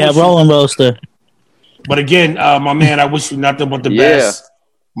you. Rolling Roaster. But again, my man, I wish you nothing but the best.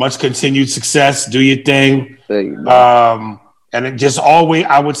 Much continued success. Do your thing. And it just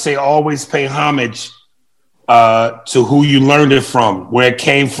I would say always pay homage to who you learned it from, where it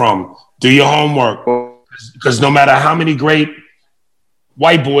came from. Do your homework. Because no matter how many great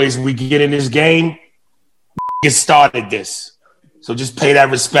white boys we get in this game, get started this. So just pay that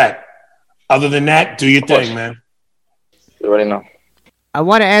respect. Other than that, do your thing, man. You already know. I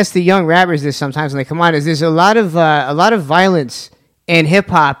want to ask the young rappers this sometimes when they come on. Is there's a lot of violence in hip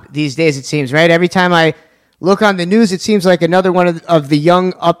hop these days? It seems, right. Every time I look on the news, it seems like another one of the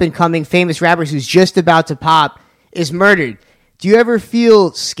young up and coming famous rappers who's just about to pop is murdered. Do you ever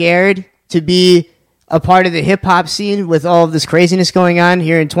feel scared to be a part of the hip hop scene with all of this craziness going on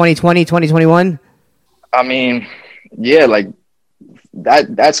here in 2020, 2021? I mean, yeah, like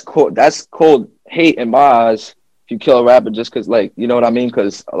that's cool. That's called hate in my eyes. If you kill a rapper just because, like, you know what I mean?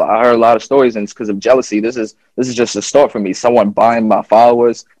 Because I heard a lot of stories, and it's because of jealousy. This is just a start for me. Someone buying my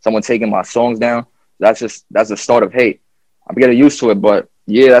followers, someone taking my songs down. That's the start of hate. I'm getting used to it, but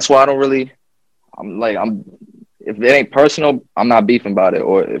yeah, that's why I don't really. If it ain't personal, I'm not beefing about it.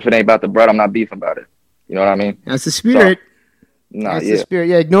 Or if it ain't about the bread, I'm not beefing about it. You know what I mean? That's the spirit. So, That's the spirit.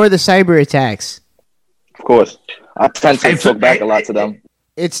 Yeah, ignore the cyber attacks. Of course. I tend to talk back a lot to them.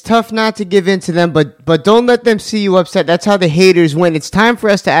 It's tough not to give in to them, but don't let them see you upset. That's how the haters win. It's time for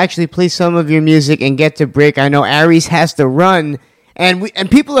us to actually play some of your music and get to break. I know Aries has to run, and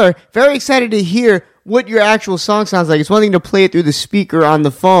people are very excited to hear what your actual song sounds like. It's one thing to play it through the speaker on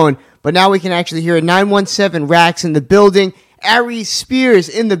the phone, but now we can actually hear it. 917 Racks in the building. Aries Spears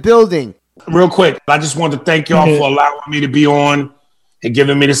in the building. Real quick, I just wanted to thank y'all for allowing me to be on and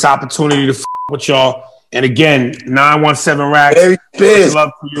giving me this opportunity to with y'all. And again, 917 Racks, much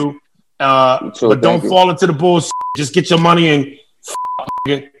love to you. But don't fall into the bullshit. Just get your money and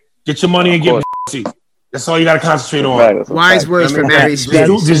get your money and get pussy. That's all you got to concentrate on. Wise words from Aries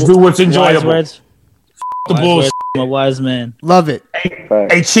Spears. Just do what's enjoyable. The bullshit. I'm a wise man. Love it.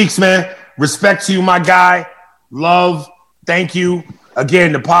 Hey, Cheeks, man. Respect to you, my guy. Love. Thank you.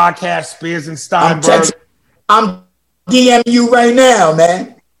 Again, the podcast, Spears and Steinberg. I'm DMing you right now,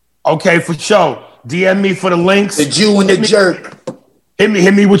 man. Okay, for sure. DM me for the links. The Jew and the Jerk. Hit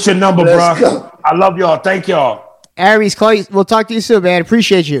me with your number, bro. I love y'all. Thank y'all. Aries, we'll talk to you soon, man.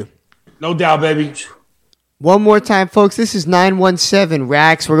 Appreciate you. No doubt, baby. One more time, folks. This is 917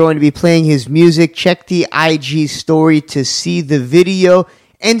 Racks. We're going to be playing his music. Check the IG story to see the video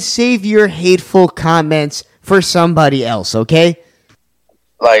and save your hateful comments for somebody else, okay?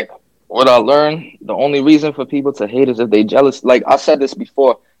 Like, what I learned, the only reason for people to hate is if they jealous. Like, I said this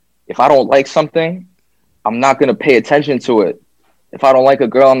before. If I don't like something, I'm not going to pay attention to it. If I don't like a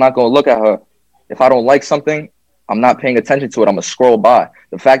girl, I'm not going to look at her. If I don't like something, I'm not paying attention to it. I'm going to scroll by.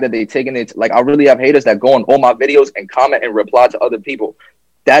 The fact that they taking it, like, I really have haters that go on all my videos and comment and reply to other people.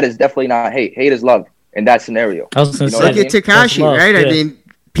 That is definitely not hate. Hate is love in that scenario. Look at Tekashi, right? Yeah. I mean,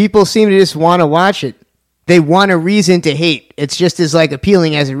 people seem to just want to watch it. They want a reason to hate. It's just as, like,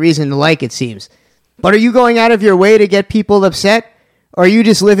 appealing as a reason to like, it seems. But are you going out of your way to get people upset? Or are you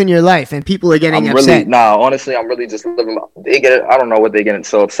just living your life and people are getting upset? Honestly, I'm really just living. I don't know what they're getting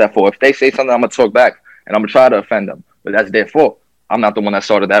so upset for. If they say something, I'm going to talk back and I'm going to try to offend them. But that's their fault. I'm not the one that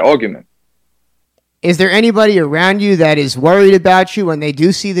started that argument. Is there anybody around you that is worried about you when they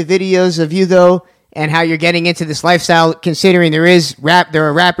do see the videos of you, though, and how you're getting into this lifestyle, considering there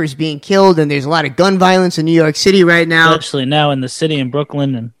are rappers being killed and there's a lot of gun violence in New York City right now? Especially now in the city in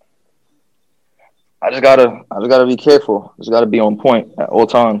Brooklyn. And I just gotta be careful. Just gotta be on point at all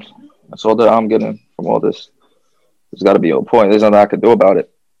times. That's all that I'm getting from all this. Just gotta be on point. There's nothing I can do about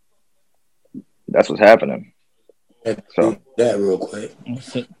it. That's what's happening. So that real quick.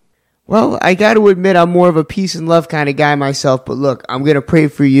 Well, I got to admit, I'm more of a peace and love kind of guy myself. But look, I'm going to pray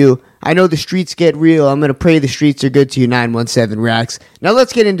for you. I know the streets get real. I'm going to pray the streets are good to you, 917 Racks. Now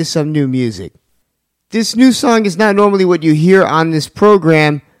let's get into some new music. This new song is not normally what you hear on this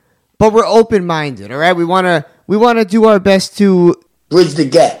program, but we're open-minded, all right? We want to do our best to bridge the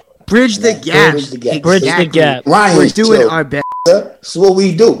gap. Bridge the gap. Bridge the gap. Ryan, we're doing our best. That's what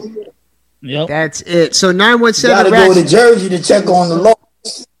we do. Yep. That's it. So 917 You gotta go to Jersey to check on the law.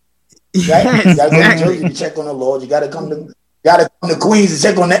 Right? Yes, you gotta go to Jersey to check on the Lord. You gotta come to Queens to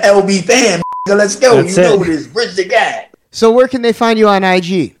check on the LB fam. Let's go. That's you know this. Bridge the gap. So where can they find you on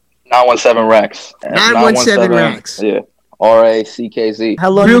IG? 917 Racks. 917 Racks. Yeah. RACKZ. How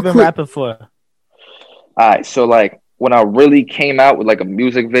long Real you been quick. rapping for? All right. So like when I really came out with like a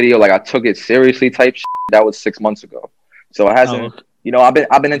music video, like I took it seriously type shit, that was 6 months ago. So it hasn't, you know, I've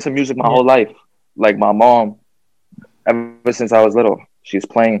been into music my whole life. Like my mom, ever since I was little, she's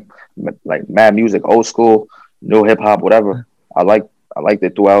playing like mad music, old school, new hip hop, whatever. I liked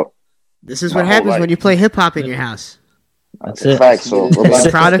it throughout. This is my what whole happens life. when you play hip hop in your house. That's it. a fact. So It's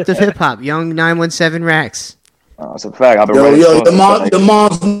a product of hip hop. Young 917 Racks. it's a fact. I've been Yo, writing songs the since, like,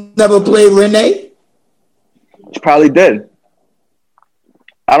 moms never played Renee. she probably did.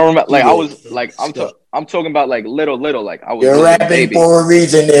 I don't remember. Like Yeah. I was like I'm talking about like little like I was You're a rapping baby. for a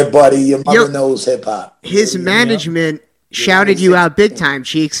reason there, buddy. Your mother Yo. knows hip hop. His management shouted you out big time,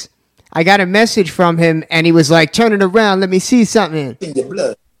 Cheeks. I got a message from him, and he was like, turn it around, let me see something. In your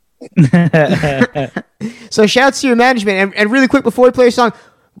blood. So shouts to your management. And really quick, before we play your song,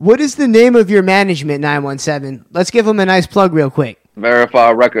 what is the name of your management, 917? Let's give him a nice plug real quick.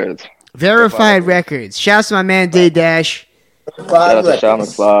 Verified Records. Verified Records. Shouts to my man, Day Dash. Shout out to Sean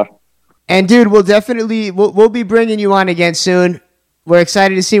McFly. And dude, we'll be bringing you on again soon. We're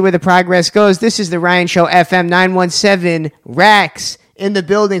excited to see where the progress goes. This is the Ryan Show FM 917 Racks in the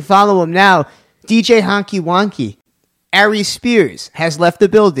building. Follow him now. DJ Honky Wonky. Ari Spears has left the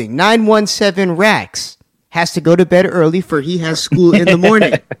building. 917 Racks has to go to bed early for he has school in the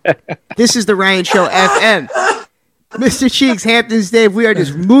morning. This is the Ryan Show FM. Mr. Cheeks, Hamptons Dave, we are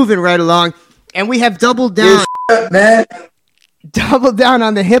just moving right along. And we have doubled down. Man. Double down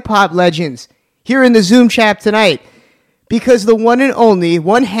on the hip-hop legends here in the Zoom chat tonight, because the one and only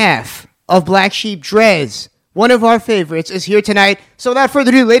one half of Black Sheep Drez, one of our favorites, is here tonight. So without further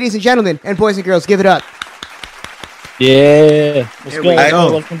ado, ladies and gentlemen, and boys and girls, give it up. Yeah. What's There good? we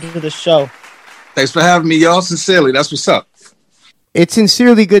go. Welcome to the show. Thanks for having me, y'all. Sincerely, that's what's up. It's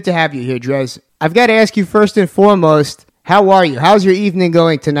sincerely good to have you here, Drez. I've got to ask you first and foremost, how are you? How's your evening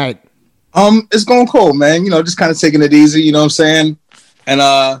going tonight? It's going cold, man. You know, just kind of taking it easy. You know what I'm saying?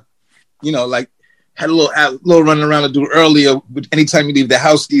 And you know, like had a little running around to do earlier. But anytime you leave the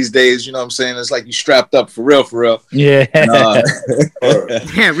house these days, you know what I'm saying? It's like you strapped up for real. Yeah. And,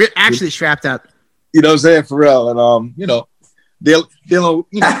 Yeah, actually strapped up. you know what I'm saying? For real. And you know, they'll you know,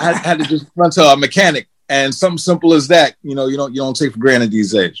 I had to just run to a mechanic, and something simple as that, you know, you don't take for granted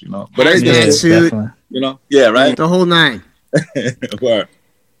these days, you know. But everything's suit, you know, yeah, right. the whole nine. Word.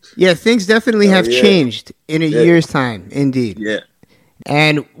 Yeah, things definitely have changed in a year's time, indeed. Yeah.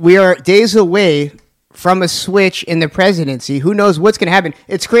 And we are days away from a switch in the presidency. Who knows what's going to happen?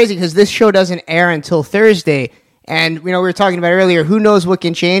 It's crazy because this show doesn't air until Thursday. And, you know, we were talking about earlier, who knows what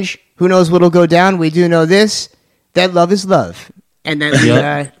can change? Who knows what'll go down? We do know this, that love is love. And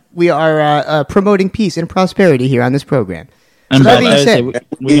that we are promoting peace and prosperity here on this program. And that by being said, Thursday,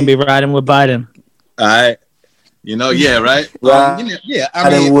 we're going to be riding with Biden. All right. You know, yeah, right. Right. You know, yeah, I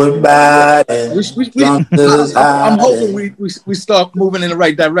mean, I'm hoping we start moving in the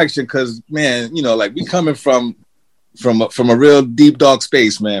right direction, because, man, you know, like we coming from a real deep dark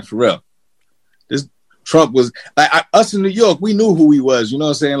space, man, for real. This Trump was like us in New York. We knew who he was. You know what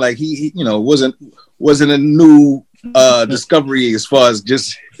I'm saying? Like he you know, wasn't a new discovery as far as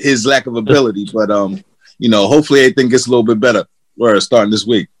just his lack of ability, but you know, hopefully everything gets a little bit better. We're starting this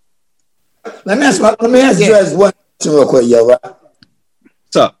week. Let me ask you guys one question real quick, yo. Right?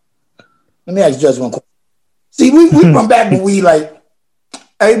 What's up? Let me ask you just one question. See, we from back when we like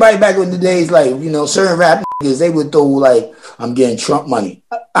everybody back in the days, like, you know, certain rap niggas, they would throw like, I'm getting Trump money.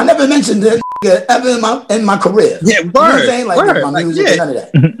 I never mentioned that ever in my career. Yeah, word. You know what I'm saying? Like word. my music, Like, yeah. none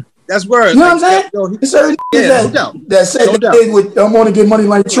of that. That's word. You know what I'm saying? Yo, There's certain niggas that said No they doubt. did I'm gonna get money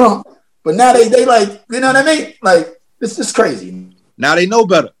like Trump, but now they like, you know what I mean? Like, it's just crazy. Now they know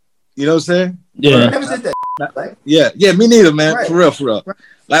better. You know what I'm saying? Yeah. I never did that. Like, Yeah, me neither, man. Right. For real.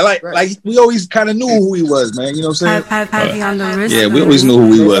 Like we always kind of knew who he was, man. You know what I'm saying? Heavy on the wrist. Yeah, we always knew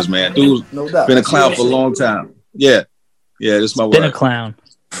who he was, man. Dude's been a clown for a long time. Yeah, this is my word. Been a clown.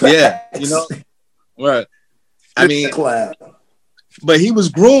 Yeah, you know, right. I mean, but he was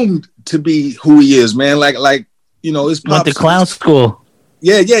groomed to be who he is, man. Like you know, his pops went to clown school.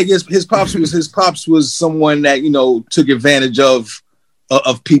 Yeah. Yes, his pops was someone that, you know, took advantage of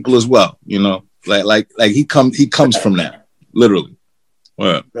people as well. You know, like he comes from that, literally.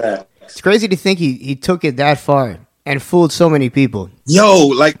 Right. It's crazy to think he took it that far and fooled so many people. Yo,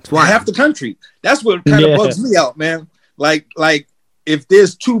 like half the country. That's what kind of bugs me out, man. Like if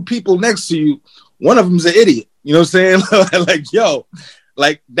there's two people next to you, one of them's an idiot. You know what I'm saying? Like, yo,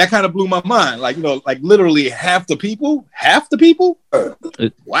 like that kind of blew my mind. Like, you know, like literally half the people.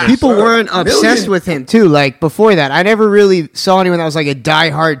 Wow. People weren't obsessed with him too. Like before that, I never really saw anyone that was like a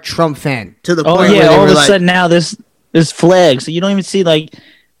diehard Trump fan to the point where all of a sudden now there's flags. So you don't even see like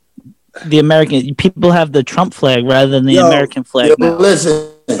the American people have the Trump flag rather than the American flag. Now.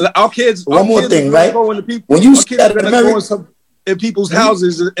 Listen, our kids. One more thing, right? When you see that in people's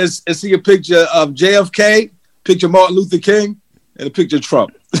houses and see a picture of JFK, picture Martin Luther King, and a picture of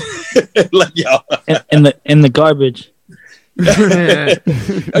Trump. Like, yo, in the garbage. You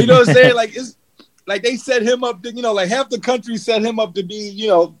know what I'm saying? Like it's like they set him up to, you know, like half the country set him up to be, you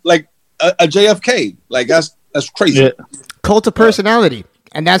know, like a JFK. Like that's crazy. Yeah. Cult of personality.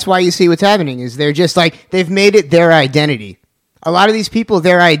 And that's why you see what's happening is they're just like, they've made it their identity. A lot of these people,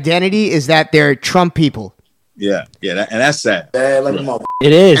 their identity is that they're Trump people. Yeah, and that's sad.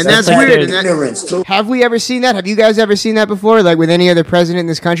 It is. And that's weird. Have we ever seen that? Have you guys ever seen that before? Like with any other president in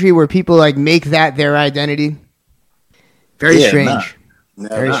this country where people like make that their identity? Very strange.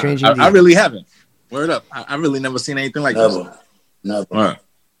 Very strange. I really haven't. Word up. I really never seen anything like this. Never. All right.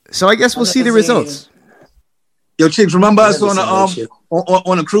 So I guess we'll see the results. Yo, Chicks, remember us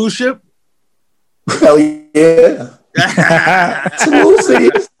on a cruise ship? Hell yeah.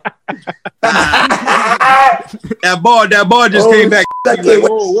 That bar just came back. Like,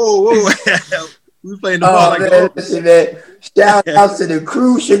 whoa. We playing the ball like that. Shout out to the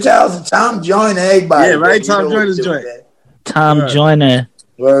cruise ship. Shout out to Tom Joyner, everybody. Yeah, right. Tom Joyner's joint. Tom Joyner.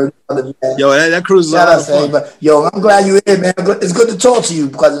 Yo, that cruise is a lot of fun. Yo, I'm glad you're here, man. It's good to talk to you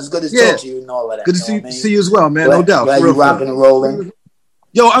because it's good to talk to you and all of that. Good to see you as well, man. No doubt. Glad you rocking and rolling.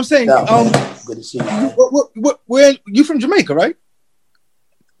 Yo, I'm saying, good to see you. Where you from Jamaica, right?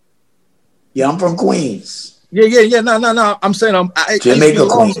 Yeah, I'm from Queens. Yeah. No. I'm saying, Jamaica,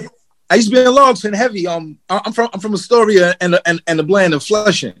 Queens. I used to be in Logston heavy. I'm from Astoria and the Bland of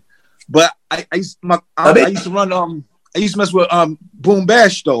Flushing, but I used to run. I used to mess with Boom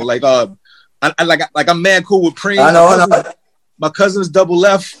Bash though. Like I'm mad cool with Preem. I know. My cousin's double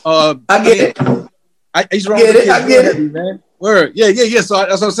F. I get it. I used to run with I get it, man. Word. Yeah. So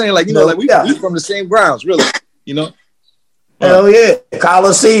that's what I'm saying. Like, you know, like we from the same grounds, really. You know. Hell yeah,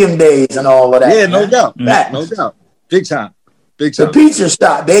 Coliseum days and all of that. Yeah, no doubt. No doubt. Big time. The pizza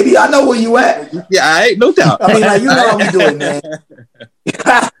shop, baby. I know where you at. Yeah, no doubt. I mean, like, you know how we do it, man.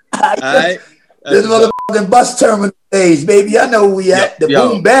 This motherfucking bus terminal days, baby. I know where we at. The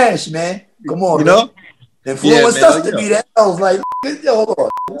Boom Bash, man. Come on, you know. Influenced us to be that. I was like, hold on.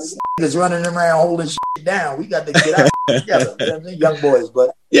 This nigga's running around holding shit down. We got to get out together. Young boys,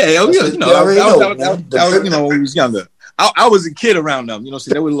 but you know, that was, you know, when we was younger. I was a kid around them, you know.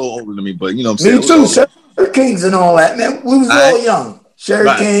 See, they were a little older than me, but you know what I'm saying. Me too. Sherry Kings and all that, man. We was all young. Sherry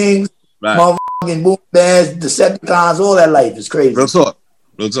Kings, motherfucking Boom Bash, Decepticons, all that life is crazy. Real talk.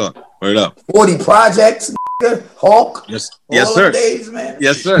 Word up. 40 Projects, Hawk. Yes, sir. Days, man.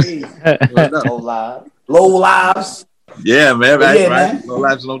 Yes, sir. Low lives. Yeah, man. Right. Man. Low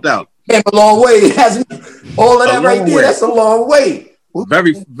lives, no doubt. Came a long way. All of that right there. That's a long way.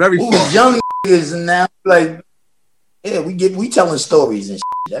 Very, very far. Young niggas and now like. Yeah, we telling stories and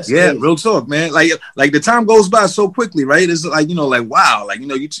shit. That's crazy. Real talk, man. Like the time goes by so quickly, right? It's like, you know, like wow, like, you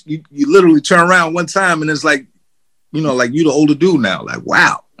know, you literally turn around one time and it's like, you know, like you the older dude now, like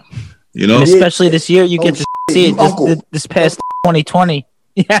wow, you know. And especially this year, you get to see it this past 2020.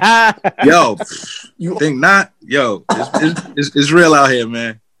 Yeah. Yo, you think not? Yo, it's real out here,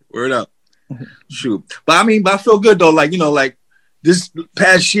 man. Word up. Shoot, but I feel good though. Like, you know, like this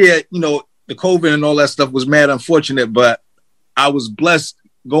past year, you know, the COVID and all that stuff was mad unfortunate, but I was blessed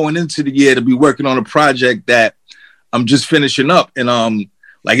going into the year to be working on a project that I'm just finishing up, and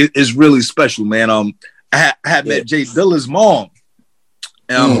like it's really special, man. I had met Jay Dilla's mom,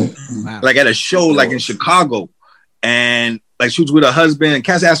 like at a show like in Chicago, and like she was with her husband, and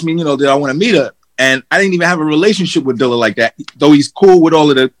Cass asked me, you know, did I want to meet her? And I didn't even have a relationship with Dilla like that, though he's cool with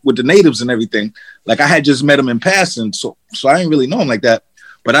with the natives and everything. Like I had just met him in passing, so I didn't really know him like that.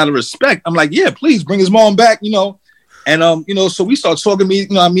 But out of respect, I'm like, yeah, please bring his mom back, you know. And you know, so we start talking.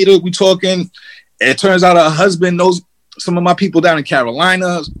 I meet her, we talking. And it turns out her husband knows some of my people down in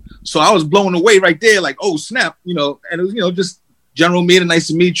Carolina. So I was blown away right there, like, oh snap, you know. And it was, you know, just general meeting, nice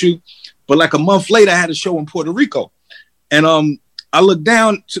to meet you. But like a month later, I had a show in Puerto Rico, and I looked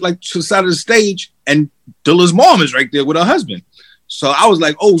down to the side of the stage, and Dilla's mom is right there with her husband. So I was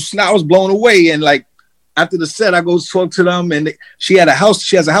like, oh snap, I was blown away. And like after the set, I go talk to them, and she has a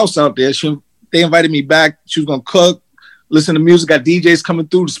house out there. They invited me back. She was gonna cook, listen to music, got DJs coming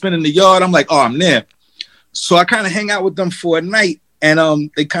through to spin in the yard. I'm like, oh, I'm there. So I kind of hang out with them for a night,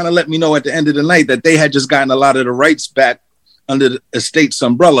 and they kind of let me know at the end of the night that they had just gotten a lot of the rights back under the estate's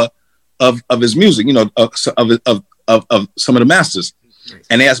umbrella of his music, you know, of some of the masters.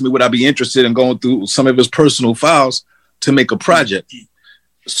 And they asked me would I be interested in going through some of his personal files to make a project.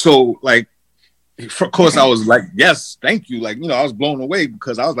 So like, of course I was like, yes, thank you. Like, you know, I was blown away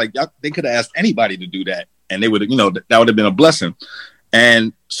because I was like, they could have asked anybody to do that, and they would, you know, that would have been a blessing.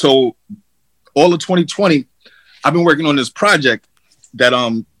 And so all of 2020, I've been working on this project that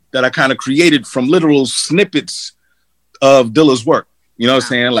I kind of created from literal snippets of Dilla's work. You know what I'm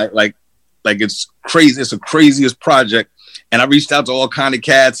saying? Like it's crazy. It's the craziest project. And I reached out to all kind of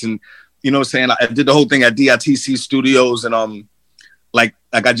cats, and you know what I'm saying? I did the whole thing at DITC Studios, and like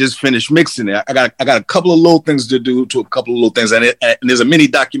I just finished mixing it. I got a couple of little things to do to a couple of little things, and there's a mini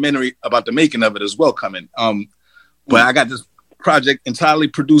documentary about the making of it as well coming. But I got this project entirely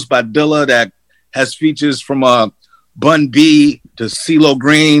produced by Dilla that has features from Bun B to CeeLo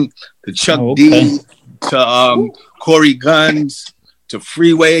Green to Chuck D to Corey Guns to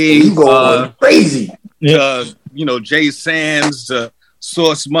Freeway, crazy. To, you know, Jay Sands to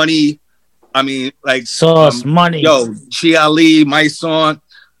Sauce Money. I mean, like Sauce Money. Yo, Chi Ali, My Son,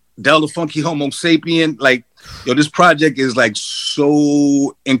 Del the Funky Homo Sapien. Like, yo, this project is like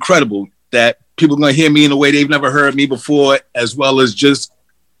so incredible that people are gonna hear me in a way they've never heard me before, as well as just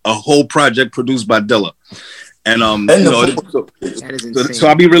a whole project produced by Dilla. And you know, so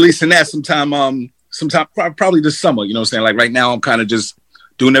I'll be releasing that sometime probably this summer. You know what I'm saying? Like right now, I'm kind of just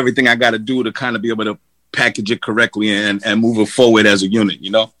doing everything I got to do to kind of be able to package it correctly and move it forward as a unit.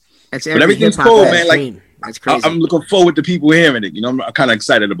 You know, but everything's cool, man. Like that's crazy. I'm looking forward to people hearing it. You know, I'm kind of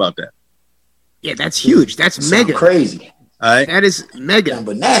excited about that. Yeah, that's huge. That's mega crazy. All right, that is mega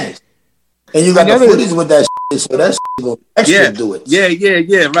bananas. And you got the footage with that shit, so that's gonna extra do it. Yeah.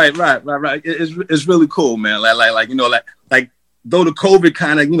 Right. It's really cool, man. Like you know, like though the COVID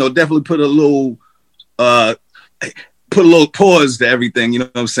kind of, you know, definitely put a little pause to everything, you know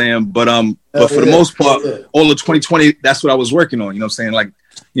what I'm saying? But for the most part, all of 2020, that's what I was working on, you know what I'm saying? Like,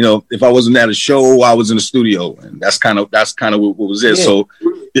 you know, if I wasn't at a show, I was in the studio, and that's kind of what was it. Yeah. So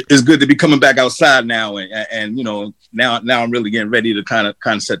it's good to be coming back outside now, and you know, now I'm really getting ready to kind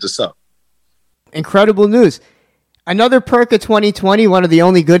of set this up. Incredible news. Another perk of 2020, one of the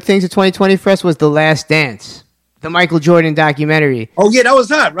only good things of 2020 for us was The Last Dance, the Michael Jordan documentary. Oh yeah, that was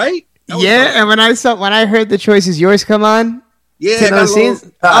hot, right? Yeah, and when I heard The Choice Is Yours come on, yeah, those scenes,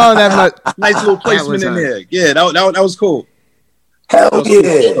 that nice little placement in there. Yeah, that was cool. Hell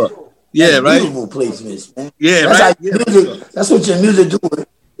yeah, cool. Yeah, right. Beautiful placements, man. Yeah, right. That's what your music do.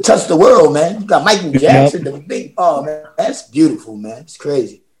 Touch the world, man. You got Michael Jackson, the big. Oh man, that's beautiful, man. It's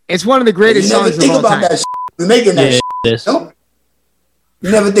crazy. It's one of the greatest songs of all time. That shit. You're making that shit. No?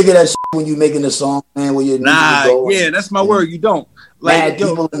 You never think of that shit when you're making a song, man. Where you're that's my word. You don't. Like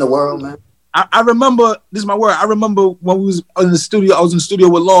people in the world, man. I remember, this is my word. I remember when we was in the studio. I was in the studio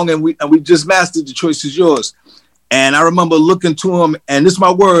with Long, and we just mastered The Choice Is Yours. And I remember looking to him, and this is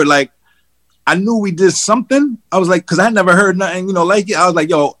my word. Like, I knew we did something. I was like, because I never heard nothing, you know, like it. I was like,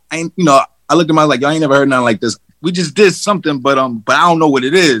 yo, I looked at him. I was like, yo, I ain't never heard nothing like this. We just did something, but I don't know what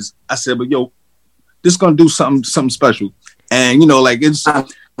it is. I said, but yo, this gonna do something special. And you know, like it's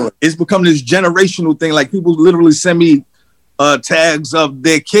become this generational thing. Like people literally send me tags of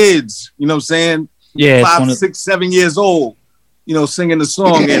their kids, you know what I'm saying? Yeah. 5, 6, 7 years old, you know, singing the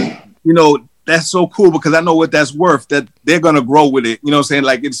song. And, you know, that's so cool because I know what that's worth, that they're going to grow with it. You know what I'm saying?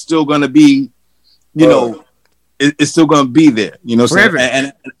 Like, it's still going to be, you know, it's still going to be there, you know what I'm saying?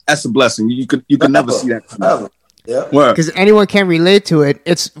 And that's a blessing. You could never see that. Yeah. Because anyone can relate to it.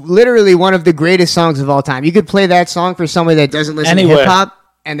 It's literally one of the greatest songs of all time. You could play that song for somebody that doesn't listen to hip hop,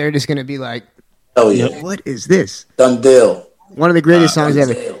 and they're just going to be like, oh yeah, what is this? Done deal. One of the greatest songs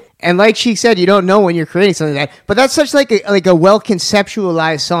ever. And like Sheik said, you don't know when you're creating something like that. But that's such like a well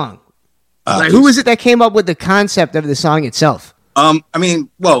conceptualized song. Like, who was it that came up with the concept of the song itself? I mean,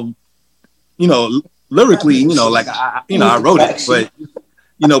 well, you know, lyrically, you know, like I wrote it, but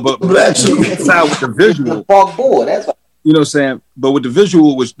you know, but inside with the visual. Park board. That's You know what I'm saying? But with the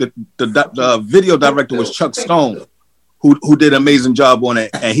visual, was the video director was Chuck Stone, who did an amazing job on it.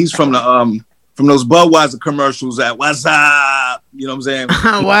 And he's from those Budweiser commercials at What's Up? You know what I'm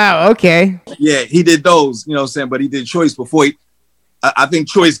saying? Wow, okay. Yeah, he did those, you know what I'm saying? But he did Choice before I think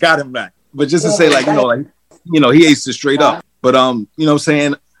Choice got him back. But just to say, he aced it straight up. But you know what I'm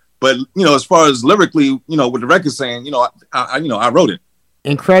saying? But as far as lyrically, with the record saying, I wrote it.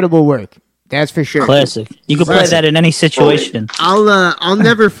 Incredible work. That's for sure. Classic. You can play that in any situation. I'll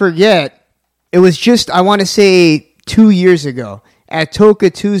never forget. It was just, I want to say 2 years ago at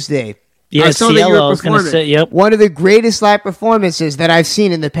Toca Tuesday. Yeah, I saw that you were performing. Yep. One of the greatest live performances that I've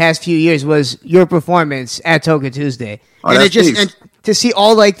seen in the past few years was your performance at Toca Tuesday. Oh, and to see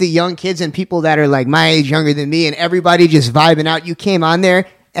all like the young kids and people that are like my age, younger than me, and everybody just vibing out. You came on there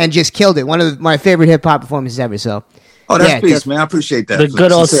and just killed it. One of my favorite hip hop performances ever. So. Oh, that's peace, man. I appreciate that. The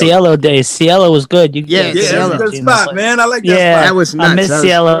good old Cielo days. Cielo was good. Yeah, that's a good spot, man. I like that spot. That was nuts. I miss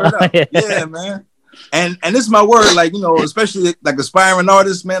Cielo. Yeah, man. And this is my word, like, especially like aspiring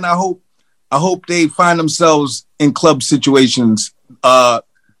artists, man. I hope they find themselves in club situations,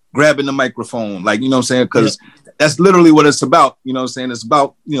 grabbing the microphone, like, you know what I'm saying? Because that's literally what it's about. You know what I'm saying? It's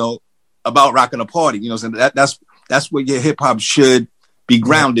about, about rocking a party. You know what I'm saying? That's what your hip hop should be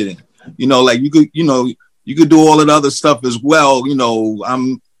grounded in. Like you could do all of the other stuff as well.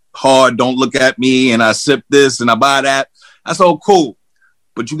 I'm hard, don't look at me, and I sip this and I buy that. That's all cool.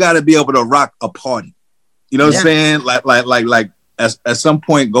 But you got to be able to rock a party. You know what I'm saying? Like at some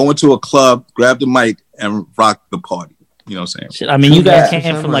point, go into a club, grab the mic, and rock the party. You know what I'm saying? I mean, you guys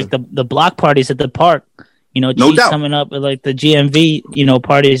came from like the block parties at the park. No G's doubt. Coming up with like the GMV,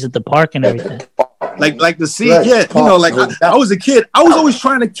 parties at the park and everything. Like the scene, I was a kid. I was always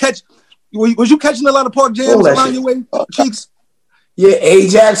trying to catch. Was you catching a lot of park jams around your way, Cheeks? Yeah,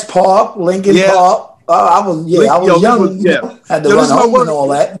 Ajax Park, Lincoln Park. I was young. Had to run home and all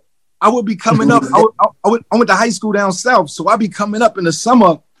that. I would be coming up. I went to high school down south, so I'd be coming up in the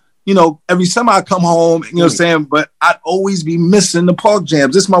summer. Every summer I come home. You know what I'm saying? But I'd always be missing the park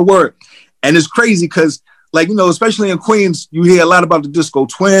jams. This is my word, and it's crazy because, especially in Queens, you hear a lot about the Disco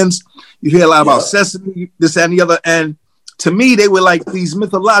Twins. You hear a lot about Sesame, this and the other, and to me, they were like these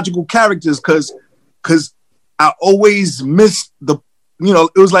mythological characters because I always missed the,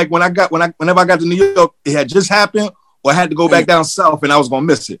 it was like whenever I got to New York, it had just happened or I had to go back down south and I was going to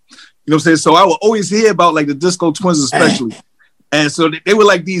miss it. You know what I'm saying? So I would always hear about like the Disco Twins especially. And so they were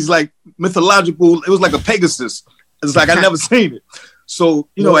like these like mythological, it was like a Pegasus. It's like I never seen it. So,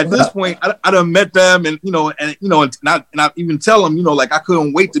 at this point, I done met them and not even tell them, like I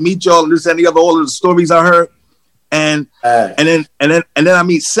couldn't wait to meet y'all and this and the other, all of the stories I heard. And then I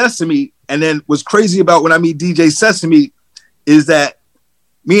meet Sesame, and then what's crazy about when I meet DJ Sesame is that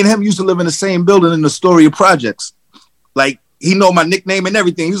me and him used to live in the same building in the Astoria projects. Like he know my nickname and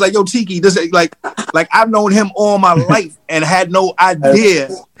everything. He was like, "Yo, Tiki," this like I've known him all my life and had no idea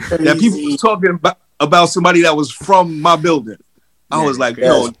that people were talking about somebody that was from my building. I was like,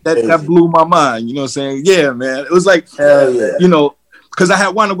 that blew my mind. You know what I'm saying? Yeah, man. It was like, because I had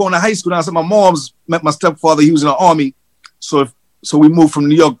wound up going to high school. Now, so my mom's met my stepfather. He was in the army. So we moved from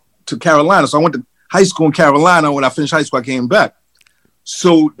New York to Carolina. So I went to high school in Carolina. When I finished high school, I came back.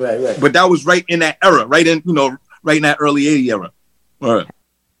 So, but that was right in that era, right in that early 80 era. All right.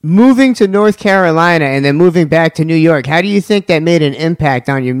 Moving to North Carolina and then moving back to New York, how do you think that made an impact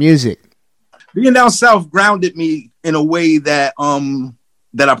on your music? Being down south grounded me in a way that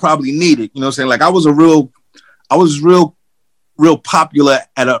that I probably needed. You know what I'm saying? Like I was real popular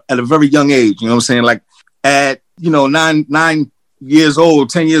at a very young age. You know what I'm saying? Like at 9 years old,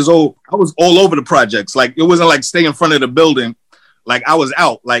 10 years old, I was all over the projects. Like it wasn't like stay in front of the building. Like I was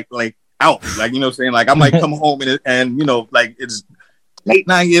out, like out. Like, you know what I'm saying? Like I might come home and like it's 8,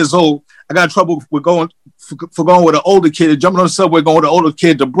 9 years old. I got in trouble with going with an older kid, jumping on the subway, going with an older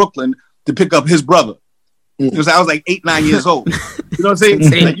kid to Brooklyn to pick up his brother. Because I was like 8, 9 years old. You know what I'm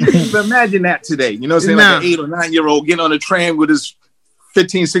saying? Like, you can even imagine that today. You know what I'm saying? Like an 8 or 9 year old getting on a train with his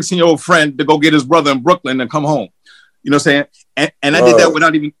 15, 16-year-old friend to go get his brother in Brooklyn and come home. You know what I'm saying? And I did that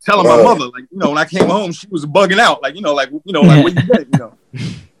without even telling my mother. Like, when I came home, she was bugging out. Like, like what you did,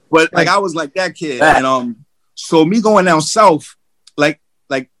 But like I was like that kid. And so me going down south, like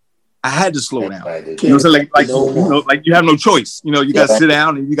I had to slow down. You know what I'm saying? Like you have no choice. You gotta sit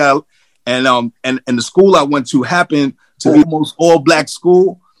down and you gotta and the school I went to happened to be almost all black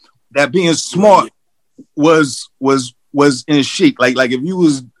school. That being smart was in chic. Like if you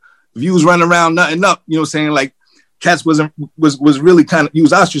was running around nothing up, you know what I'm saying? Like cats was really kind of, you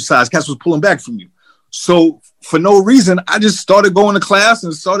was ostracized. Cats was pulling back from you. So for no reason, I just started going to class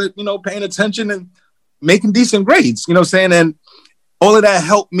and started, paying attention and making decent grades, you know what I'm saying? And all of that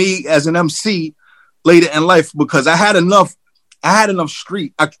helped me as an MC later in life because I had enough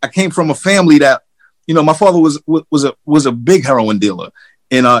street. I came from a family that, you know, my father was a big heroin dealer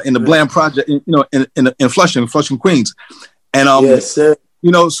in the Bland Project, you know, in Flushing, Queens. And yes, sir.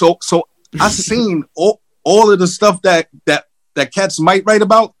 You know, so I seen all of the stuff that cats might write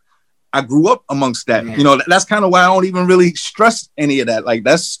about. I grew up amongst that. You know, that's kind of why I don't even really stress any of that. Like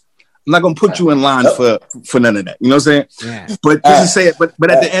I'm not gonna put you in line for none of that. You know what I'm saying? Yeah. But just to say it,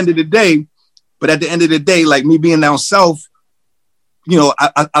 but at the end of the day, like me being down south, you know,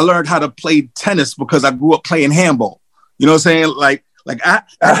 I learned how to play tennis because I grew up playing handball. You know what I'm saying? Like I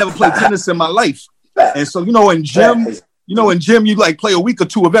never played tennis in my life. And so, you know, in gym, you like play a week or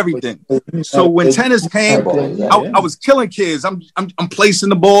two of everything. So when tennis came, I was killing kids. I'm placing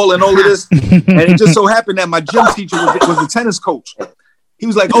the ball and all of this. And it just so happened that my gym teacher was a tennis coach. He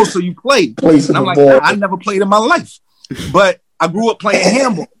was like, "Oh, so you played?" And I'm like, "I never played in my life, but I grew up playing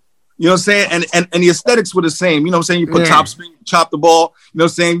handball." You know what I'm saying? And the aesthetics were the same. You know what I'm saying? You put top spin, chop the ball. You know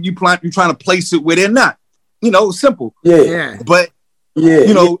what I'm saying? You're trying to place it where they're not. You know, simple. Yeah. But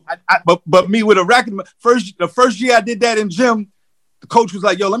you know, but me with a racket. The first year I did that in gym, the coach was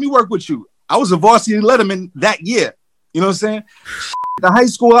like, "Yo, let me work with you." I was a varsity letterman that year. You know what I'm saying? The high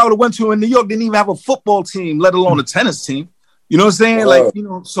school I would have went to in New York didn't even have a football team, let alone a tennis team. You know what I'm saying? Like, you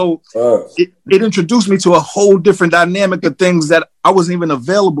know, so it introduced me to a whole different dynamic of things that I wasn't even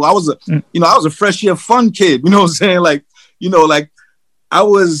available. I was a fresh year fun kid. You know what I'm saying? Like, you know, like I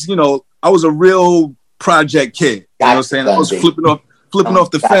was a real project kid. You know what I'm saying? I was flipping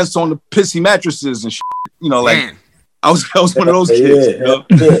off the fence on the pissy mattresses and shit. You know, like I was one of those kids. You know?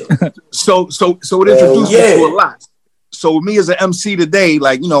 So it introduced me to a lot. So me as an MC today,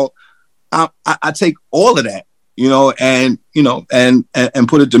 like, you know, I take all of that, you know, and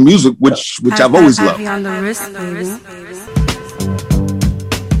put it to music, which I've always loved. On the wrist, baby.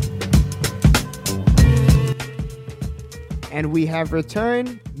 And we have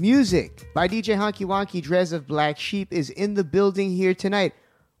returned. Music by DJ Honky Wonky. Drez of Black Sheep is in the building here tonight.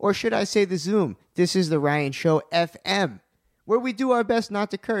 Or should I say the Zoom? This is the Ryan Show FM, where we do our best not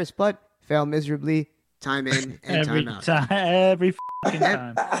to curse, but fail miserably time in and time out. Every fucking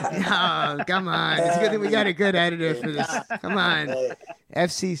time. Oh, come on. It's good that we got a good editor for this. Come on.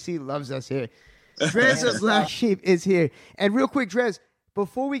 FCC loves us here. Drez of Black Sheep is here. And real quick, Drez,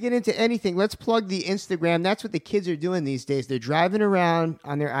 before we get into anything, let's plug the Instagram. That's what the kids are doing these days. They're driving around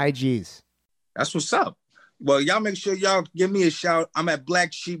on their IGs. That's what's up. Well, y'all make sure y'all give me a shout. I'm at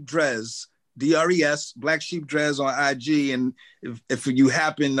Black Sheep Drez, DRES, Black Sheep Drez on IG. And if you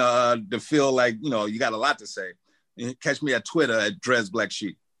happen to feel like, you know, you got a lot to say, catch me at Twitter at Drez Black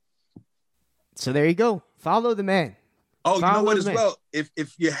Sheep. So there you go. Follow the man. Oh, you know what as well?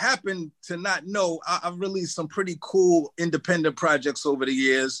 If you happen to not know, I've released some pretty cool independent projects over the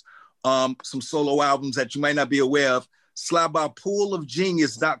years. Some solo albums that you might not be aware of. Slide by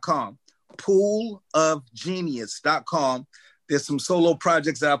poolofgenius.com. Poolofgenius.com. There's some solo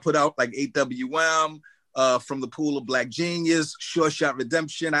projects that I put out, like 8WM, from the Pool of Black Genius, Short Shot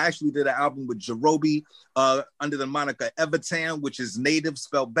Redemption. I actually did an album with Jarobi under the moniker Evertan, which is native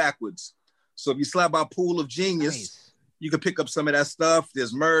spelled backwards. So if you slide by Pool of Genius, you can pick up some of that stuff.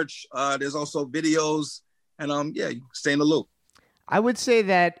 There's merch. There's also videos. And you can stay in the loop. I would say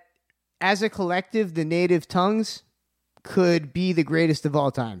that as a collective, the Native Tongues could be the greatest of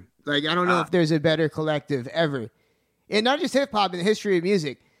all time. Like, I don't know if there's a better collective ever. And not just hip-hop, in the history of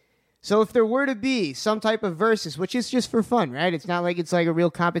music. So if there were to be some type of versus, which is just for fun, right? It's not like it's like a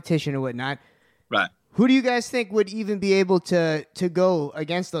real competition or whatnot. Right. Who do you guys think would even be able to go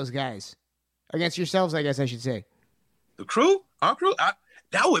against those guys? Against yourselves, I guess I should say. The crew? Our crew?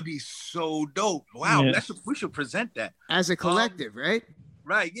 That would be so dope. Wow. Yeah. We should present that. As a collective, right?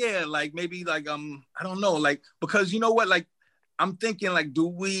 Right, yeah. Like, maybe, like, I don't know. Like, because you know what? Like, I'm thinking, like,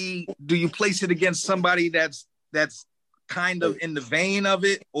 do you place it against somebody that's kind of in the vein of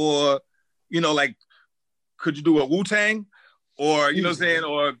it? Or, you know, like, could you do a Wu-Tang? Or, you know what I'm saying?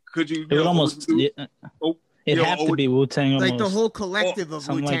 Or could you... It would almost... It'd have to be Wu-Tang almost. Like the whole collective of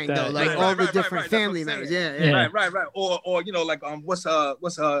Wu-Tang, like though. Like all the different family members. Yeah. Right. Or, you know, like, what's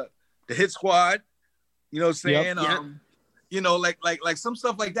the Hit Squad? You know what I'm saying? Yep. You know, like some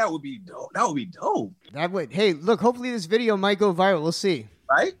stuff like that would be dope. That would be dope. That would. Hey, look, hopefully this video might go viral. We'll see.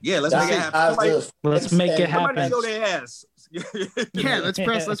 Right? Yeah, let's make it happen. Let's make it happen. Show their ass. Yeah, let's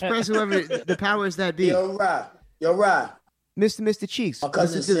press whoever the powers that be. Yo, right. Mr. Cheeks. My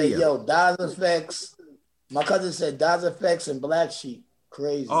cousin said, Daz Effects. My cousin said Daz Effects and Black Sheep.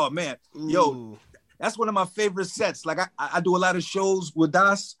 Crazy. Oh, man. Yo, that's one of my favorite sets. Like, I do a lot of shows with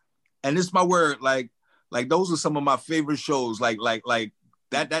Das, and this is my word. Like, Like those are some of my favorite shows. Like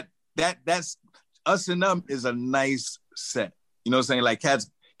that's Us and Them is a nice set. You know what I'm saying? Like cats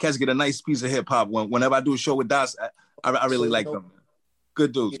get a nice piece of hip hop. Whenever I do a show with Das, I really like them.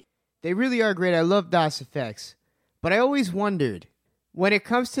 Good dudes. They really are great. I love Das EFX. But I always wondered, when it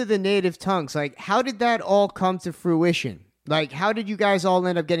comes to the native tongues, like how did that all come to fruition? Like how did you guys all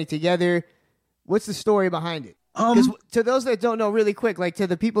end up getting together? What's the story behind it? Because to those that don't know, really quick, like to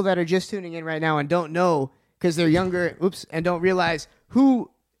the people that are just tuning in right now and don't know because they're younger, and don't realize who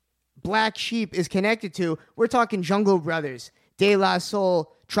Black Sheep is connected to, we're talking Jungle Brothers, De La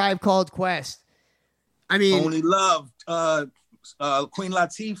Soul, Tribe Called Quest. I mean, Only Love, Queen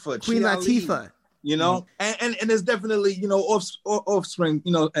Latifah. You know, and there's definitely, you know, offspring,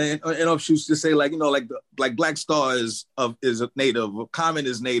 you know, and offshoots to say like, you know, like Black Star is a native, Common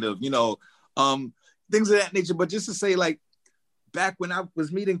is native, you know, things of that nature. But just to say, like, back when I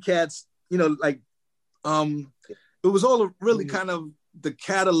was meeting cats, you know, like, it was all really kind of the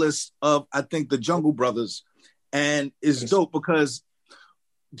catalyst of, I think, the Jungle Brothers, and it's dope because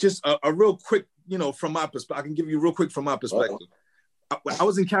just a real quick, you know, from my perspective, I can give you real quick from my perspective. I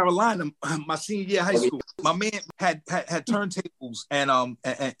was in Carolina my senior year of high school. My man had turntables and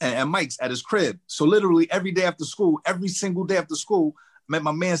mics at his crib. So literally every single day after school, I'm at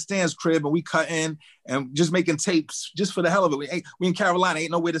my man Stan's crib and we cut in and just making tapes just for the hell of it. We in Carolina,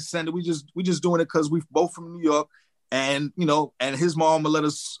 ain't no way to send it. We just doing it because we both from New York, and you know, and his mom would let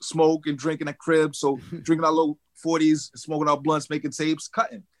us smoke and drink in the crib. So drinking our little 40s, smoking our blunts, making tapes,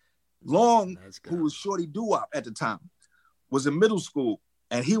 cutting. Long, who was Shorty Doo-Wop at the time, was in middle school,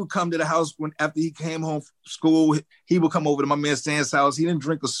 and he would come to the house after he came home from school. He would come over to my man Stan's house. He didn't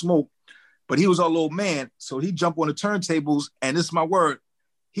drink or smoke, but he was our little man. So he'd jump on the turntables, and this is my word,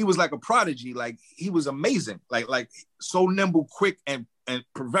 he was like a prodigy. Like he was amazing, like so nimble, quick, and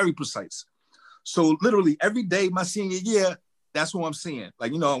very precise. So literally every day my senior year, that's what I'm seeing.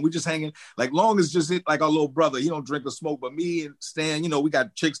 Like, you know, we just hanging, like Long is just it, like our little brother. He don't drink or smoke, but me and Stan, you know, we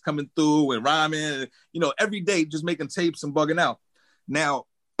got chicks coming through and rhyming, and, you know, every day just making tapes and bugging out. Now,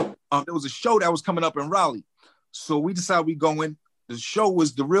 there was a show that was coming up in Raleigh. So we decided we going. The show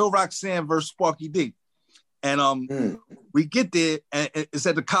was The Real Roxanne versus Sparky D. And we get there, and it's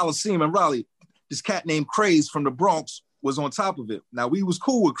at the Coliseum in Raleigh. This cat named Craze from the Bronx was on top of it. Now, we was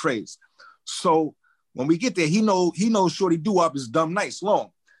cool with Craze. So when we get there, he knows Shorty Doo-Wop is dumb nice,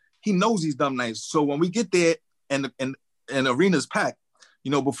 Long. He knows he's dumb nice. So when we get there and arena's packed,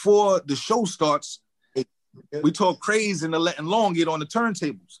 you know, before the show starts, we talk Craze and letting Long get on the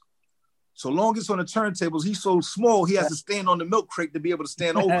turntables. So Long gets on the turntables. He's so small, he has to stand on the milk crate to be able to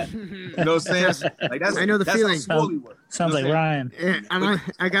stand over. You know what I'm saying? Like I know the feeling. Sounds like Ryan. Yeah,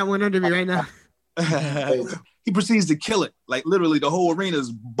 I got one under me right now. He proceeds to kill it. Like literally the whole arena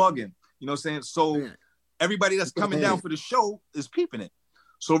is bugging. You know what I'm saying? So everybody that's coming down for the show is peeping it.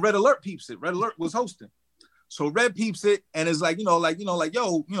 So Red Alert peeps it. Red Alert was hosting. So Red peeps it and is like,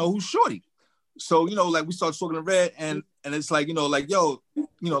 yo, who's Shorty? So, you know, like we start talking to Red and it's like, you know, like, yo,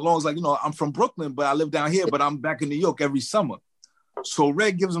 you know, Long's like, you know, I'm from Brooklyn, but I live down here, but I'm back in New York every summer. So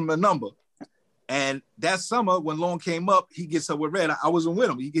Red gives him a number. And that summer when Long came up, he gets up with Red. I wasn't with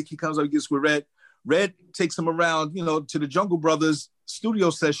him. He comes up, he gets with Red. Red takes him around, you know, to the Jungle Brothers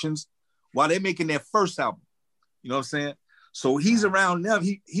studio sessions while they're making their first album. You know what I'm saying? So he's around them.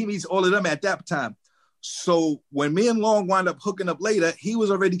 He meets all of them at that time. So when me and Long wound up hooking up later, he was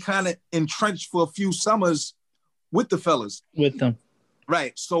already kind of entrenched for a few summers with the fellas. With them.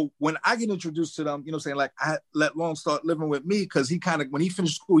 Right. So when I get introduced to them, you know what I'm saying? Like I let Long start living with me because he kind of, when he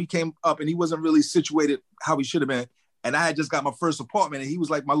finished school, he came up and he wasn't really situated how he should have been. And I had just got my first apartment and he was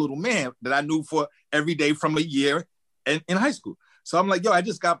like my little man that I knew for every day from a year in high school. So I'm like, yo, I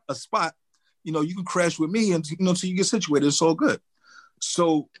just got a spot. You know, you can crash with me and, you know, until you get situated. It's all good.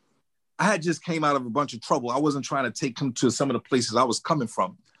 So I had just came out of a bunch of trouble. I wasn't trying to take him to some of the places I was coming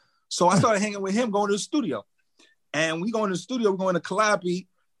from. So I started hanging with him, going to the studio. And we go in the studio, we're going to Calliope,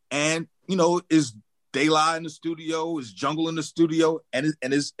 and, you know, is De La in the studio, is Jungle in the studio, and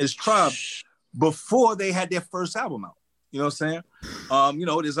it's Tribe before they had their first album out. You know what I'm saying? You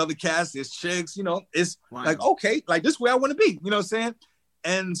know, there's other cats, there's chicks, you know, it's like, okay, like this is where I want to be, you know what I'm saying?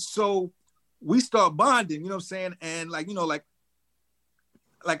 And so we start bonding, you know what I'm saying? And like, you know, like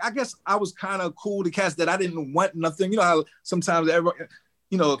I guess I was kind of cool to cats that I didn't want nothing. You know how sometimes everybody,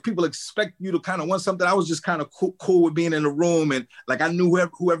 you know, people expect you to kind of want something. I was just kind of cool with being in the room, and like I knew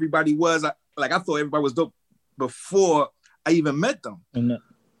who everybody was. I thought everybody was dope before I even met them.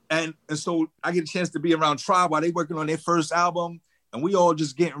 And so I get a chance to be around Tribe while they working on their first album, and we all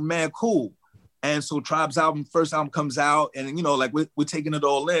just getting mad cool. And so Tribe's first album comes out, and you know, like we're taking it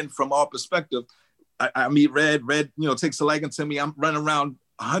all in from our perspective. I meet Red, you know, takes a liking to me. I'm running around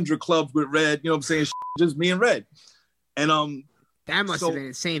 100 clubs with Red, you know what I'm saying? Just me and Red. And that must have been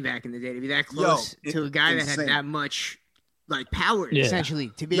insane back in the day to be that close to a guy that had that much like power, essentially,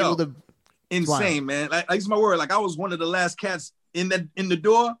 to be able to. Insane, man. Like, it's my word. Like, I was one of the last cats in the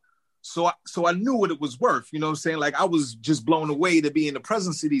door. So I knew what it was worth. You know what I'm saying? Like, I was just blown away to be in the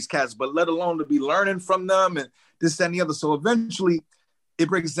presence of these cats, but let alone to be learning from them and this, that, and the other. So eventually it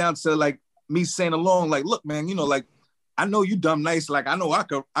breaks down to like me saying along, like, look, man, you know, like, I know you dumb nice. Like, I know I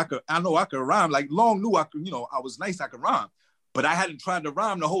could rhyme. Like, Long knew I could, you know, I was nice, I could rhyme. But I hadn't tried to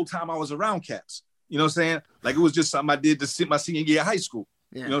rhyme the whole time I was around cats. You know what I'm saying? Like, it was just something I did to my senior year of high school.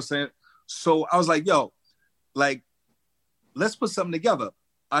 You know what I'm saying? So I was like, yo, like, let's put something together.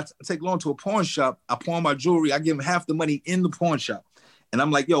 I take Long to a pawn shop. I pawn my jewelry. I give him half the money in the pawn shop. And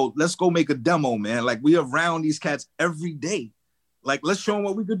I'm like, yo, let's go make a demo, man. Like, we around these cats every day. Like, let's show them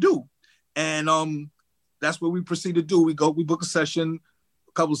what we could do. And that's what we proceed to do. We book a session,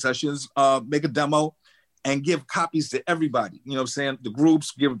 a couple of sessions, make a demo, and give copies to everybody. You know what I'm saying? The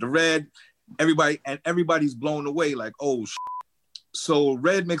groups, give it to Red, everybody, and everybody's blown away. Like, oh, So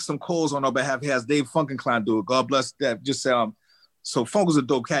Red makes some calls on our behalf. He has Dave Funkenklein do it. God bless that. Just so Funk is a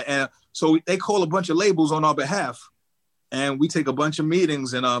dope cat. And so they call a bunch of labels on our behalf. And we take a bunch of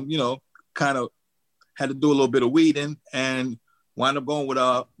meetings and, you know, kind of had to do a little bit of weeding and wind up going with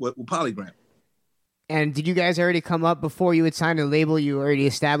Polygram. And did you guys already come up before you had signed a label? You already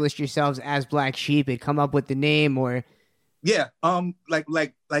established yourselves as Black Sheep. Had come up with the name, or yeah, like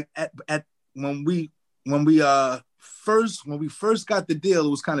at when we first got the deal, it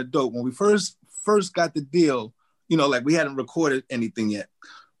was kind of dope. When we first got the deal, you know, like we hadn't recorded anything yet.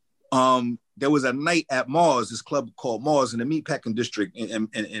 There was a night at Mars, this club called Mars in the Meatpacking District in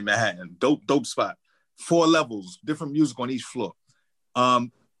Manhattan. Dope spot. 4 levels, different music on each floor. The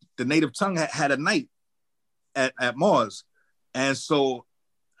Native Tongue had a night at Mars. And so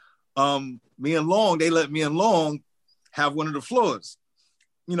me and Long, they let me and Long have one of the floors,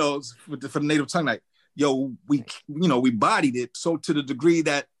 you know, for the Native Tongue night. Yo, we bodied it so to the degree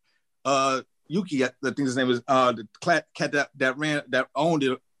that Yuki, I think his name is the cat that owned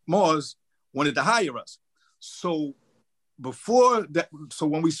it, Mars, wanted to hire us. So before that, so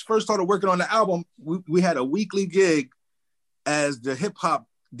when we first started working on the album, we had a weekly gig as the hip hop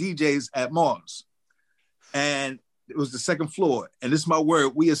DJs at Mars, and it was the second floor. And this is my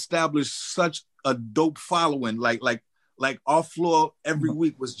word, we established such a dope following. Like our floor every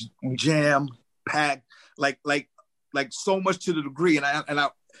week was jam packed, like so much to the degree. And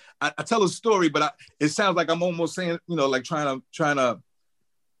I tell a story, but it sounds like I'm almost saying, you know, like trying to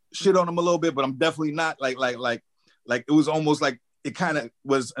shit on them a little bit, but I'm definitely not. Like it was almost like it kind of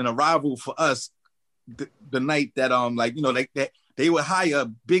was an arrival for us the night that like, you know, they would hire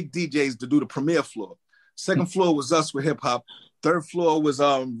big DJs to do the premiere floor. Second floor was us with hip hop. Third floor was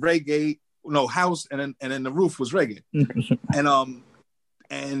reggae, house, and then the roof was reggae.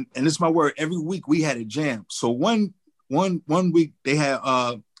 And this is my word, every week we had a jam. So one week they had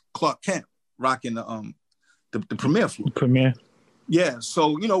Clark Kent rocking the premiere floor. Premiere. Yeah.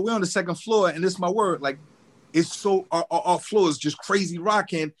 So, you know, we're on the second floor, and this is my word, like it's so our floor is just crazy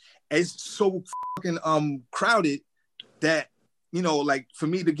rocking. It's so fucking crowded that, you know, like for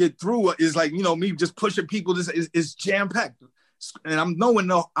me to get through is like, you know, me just pushing people. This is jam packed, and I'm knowing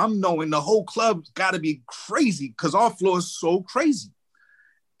the whole club got to be crazy because our floor is so crazy.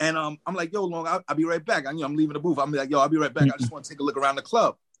 And I'm like, yo, Long, I'll be right back. I'm leaving the booth. I'm like, yo, I'll be right back. I just want to take a look around the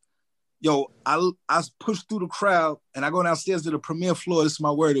club. Yo, I pushed through the crowd and I go downstairs to the premiere floor. This is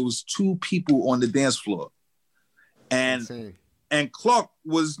my word. It was 2 people on the dance floor, and Clark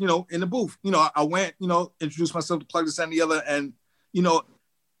was, you know, in the booth. You know, I went, you know, introduced myself to Plug this and the other, and you know,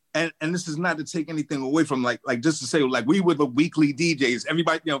 and this is not to take anything away from like just to say like we were the weekly DJs.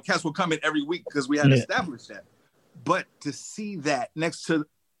 Everybody, you know, cats will come in every week because we had established that. But to see that next to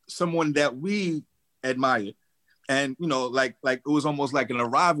someone that we admired, and you know, like it was almost like an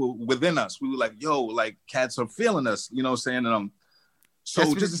arrival within us. We were like, yo, like cats are feeling us, you know what I'm saying? And so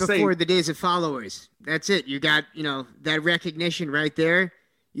that's just before the days of followers. That's it. You got, you know, that recognition right there.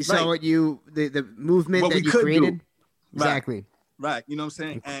 You saw what the movement what that you created. Do. Exactly. Right. You know what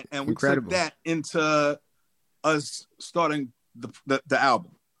I'm saying? And we took that into us starting the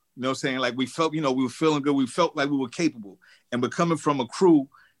album. You know what I'm saying? Like we felt, you know, we were feeling good. We felt like we were capable. And we're coming from a crew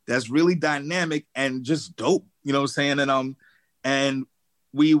that's really dynamic and just dope. You know what I'm saying? And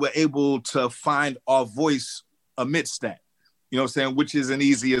we were able to find our voice amidst that. You know what I'm saying? Which isn't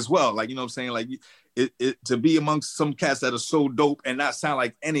easy as well. Like, you know what I'm saying? Like it to be amongst some cats that are so dope and not sound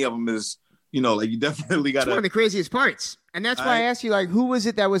like any of them is You know, like you definitely got It's one of the craziest parts. And that's why I asked you, like, who was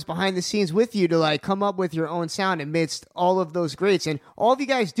it that was behind the scenes with you to, like, come up with your own sound amidst all of those greats? And all of you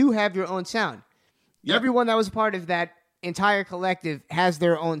guys do have your own sound. Yep. Everyone that was a part of that entire collective has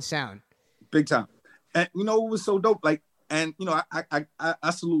their own sound. Big time. And, you know, it was so dope. Like, and, you know, I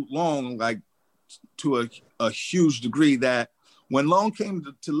salute Long, like, to a huge degree that when Long came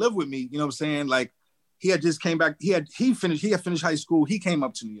to live with me, you know what I'm saying? Like, he had just came back. He had finished high school. He came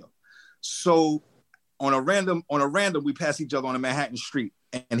up to New York. So on a random, we passed each other on a Manhattan street,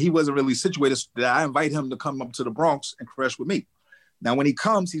 and he wasn't really situated. So that I invite him to come up to the Bronx and crash with me. Now, when he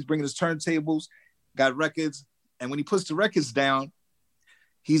comes, he's bringing his turntables, got records, and when he puts the records down,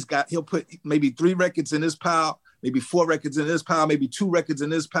 he'll put maybe 3 records in his pile, maybe 4 records in his pile, maybe 2 records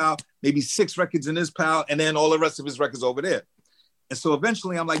in his pile, maybe 6 records in his pile, and then all the rest of his records over there. And so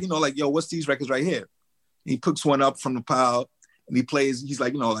eventually, I'm like, you know, like, yo, what's these records right here? He picks one up from the pile. And he plays, he's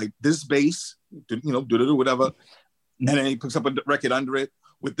like, you know, like this bass, you know, whatever. And then he picks up a record under it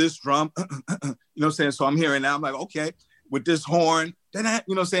with this drum, you know what I'm saying? So I'm hearing now, I'm like, okay, with this horn, then that,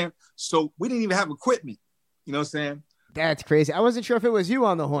 you know what I'm saying? So we didn't even have equipment, you know what I'm saying? That's crazy. I wasn't sure if it was you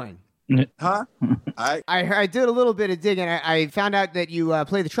on the horn. Huh? I did a little bit of digging. I found out that you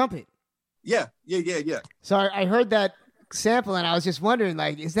play the trumpet. Yeah. So I heard that sample and I was just wondering,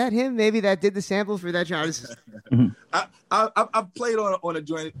 like, is that him maybe that did the sample for that joint? I've played on a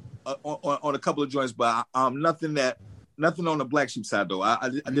joint on a couple of joints, but nothing on the Black Sheep side though. I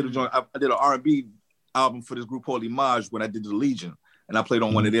did a joint. I did an R&B album for this group called Image when I did the Legion, and I played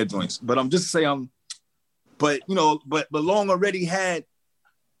on one of their joints. But I'm just saying, but you know, but Long already had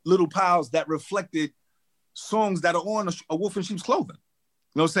little piles that reflected songs that are on a Wolf in Sheep's Clothing.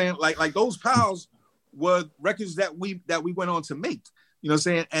 You know what I'm saying? Like those piles were records that we went on to make, you know what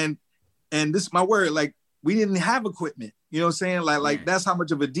I'm saying? And this is my word, like we didn't have equipment, you know what I'm saying? Like that's how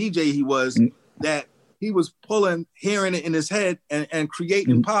much of a DJ he was, that he was hearing it in his head and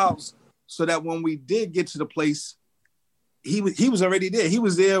creating piles so that when we did get to the place, he was already there. He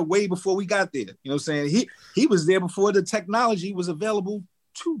was there way before we got there. You know what I'm saying? He was there before the technology was available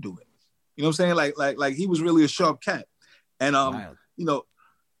to do it. You know what I'm saying? Like he was really a sharp cat. And you know,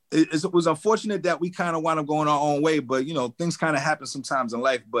 it was unfortunate that we kind of wound up going our own way, but you know, things kind of happen sometimes in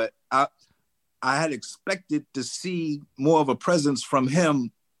life. But I had expected to see more of a presence from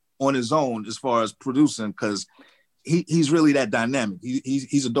him on his own as far as producing, because he's really that dynamic.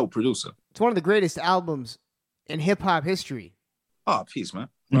 He's a dope producer. It's one of the greatest albums in hip hop history. Oh, peace, man.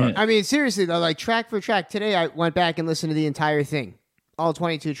 Right. I mean, seriously though, like track for track. Today I went back and listened to the entire thing, all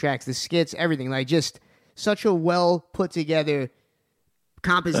 22 tracks, the skits, everything. Like just such a well put together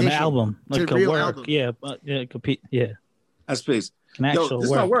composition, an album, like a work, album. Yeah. That's peace. An actual this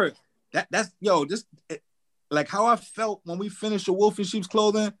work. Not work. That's like how I felt when we finished The Wolf in Sheep's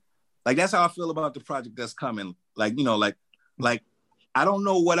Clothing. Like that's how I feel about the project that's coming. Like, you know, like I don't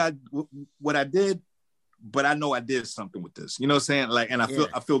know what I did, but I know I did something with this. You know what I'm saying? Like, and I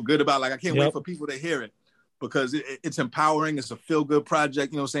feel good about. Like I can't wait for people to hear it because it's empowering. It's a feel good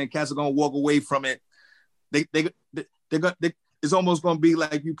project. You know what I'm saying? Cats are gonna walk away from it. It's almost gonna be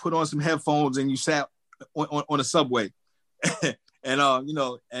like you put on some headphones and you sat on a subway, and you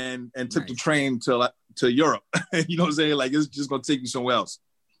know, and took the train to Europe. You know what I'm saying? Like it's just gonna take you somewhere else.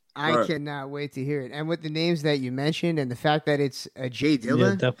 I cannot wait to hear it. And with the names that you mentioned and the fact that it's a Jay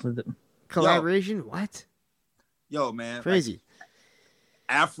Dilla definitely collaboration, what? Yo, man, crazy. Like,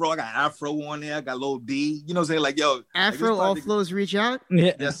 Afro, I got Afro on there. I got Lil D. You know what I'm saying? Like, yo, Afro, all flows reach out.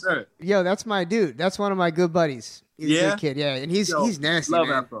 Yeah, yes, sir. Yo, that's my dude. That's one of my good buddies. He's a good kid. Yeah, and he's nasty. Love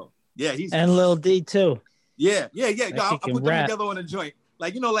man. Afro. Yeah, and Lil D too. Yeah. Yo, I put them together on a joint.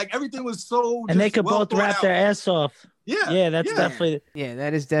 Like, you know, like everything was so. And they could both rap their ass off. Yeah, that's definitely. Yeah,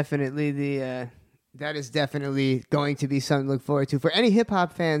 that is definitely that is definitely going to be something to look forward to for any hip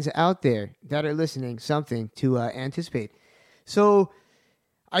hop fans out there that are listening. Something to anticipate. So,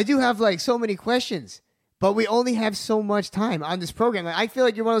 I do have like so many questions, but we only have so much time on this program. Like, I feel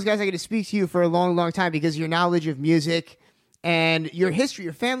like you're one of those guys I get to speak to you for a long, long time because your knowledge of music and your history,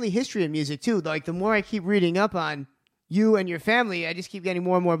 your family history of music too. Like the more I keep reading up on you and your family, I just keep getting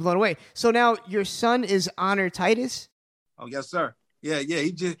more and more blown away. So now your son is Honor Titus. Oh yes, sir. Yeah.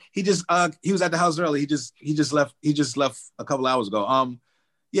 He was at the house early. He just left a couple hours ago.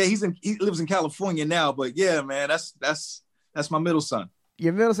 He lives in California now, but yeah, man, that's my middle son.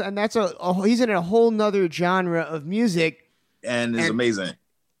 Your middle son, and that's he's in a whole nother genre of music. And it's amazing.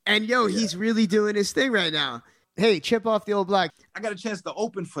 And he's really doing his thing right now. Hey, Chip Off the Old Block. I got a chance to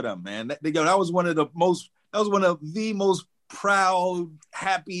open for them, man. That was one of the most proud,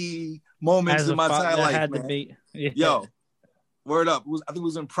 happy moments in my entire life, man. To be. Yeah. Yo, Word up. I think it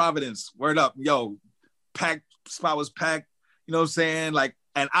was in Providence. Word up. Yo, packed, spot was packed. You know what I'm saying? Like,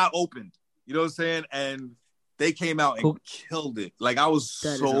 and I opened, you know what I'm saying? And they came out and killed it. Like, I was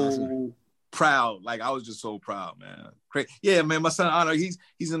so proud. Like, I was just so proud, man. Great. Yeah, man, my son Honor, he's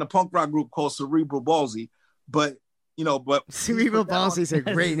in a punk rock group called Cerebral Ballsy. But, you know, Cerebral Ballsy is a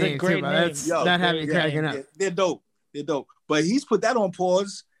great name, too, man. That's not having cracking up. They're dope. They're dope. But he's put that on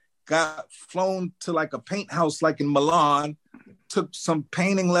pause, got flown to like a paint house like in Milan, took some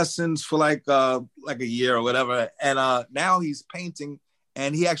painting lessons for like a year or whatever. And now he's painting,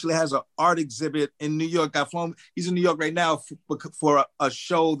 and he actually has an art exhibit in New York. Got flown. He's in New York right now for a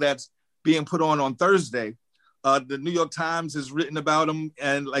show that's being put on Thursday. The New York Times has written about him,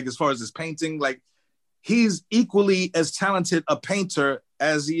 and like as far as his painting, like he's equally as talented a painter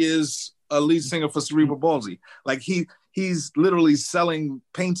as he is a lead singer for Cerebral Ballsy. Like he's literally selling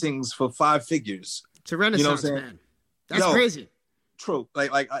paintings for 5 figures. It's a renaissance, man. That's crazy. True.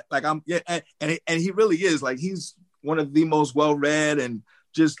 Like I'm, yeah, and he really is. Like, he's one of the most well-read, and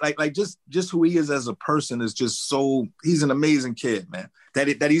just just who he is as a person is just so. He's an amazing kid, man.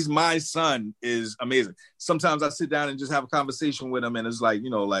 That he's my son is amazing. Sometimes I sit down and just have a conversation with him, and it's like,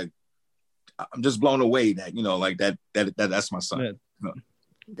 you know, like I'm just blown away that, you know, like that's my son. Yeah. You know,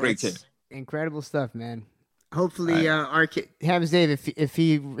 great kid. Incredible stuff, man. Hopefully, our kid, Hams Dave, if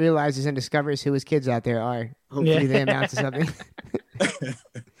he realizes and discovers who his kids out there are, hopefully they amount to something.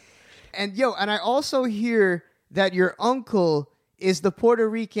 And I also hear that your uncle is the Puerto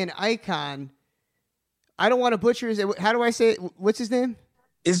Rican icon. I don't want to butcher his. How do I say it? What's his name?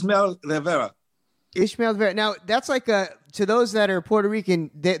 Ismael Rivera. Ishmael Rivera. Now, that's like to those that are Puerto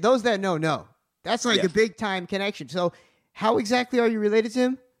Rican, those that know. That's like a big time connection. So, how exactly are you related to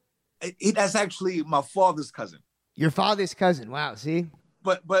him? That's actually my father's cousin. Your father's cousin. Wow. See,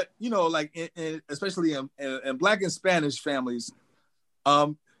 but you know, like especially in Black and Spanish families,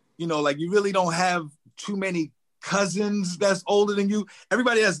 you know, like you really don't have too many cousins that's older than you.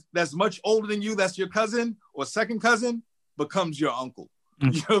 Everybody that's much older than you, that's your cousin or second cousin, becomes your uncle.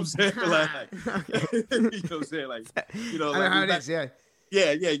 You know what I'm saying? Like, you know what I'm saying? Like, you know, like, how it is,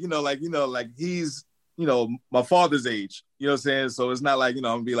 yeah. You know, like he's, you know, my father's age. You know what I'm saying? So it's not like, you know,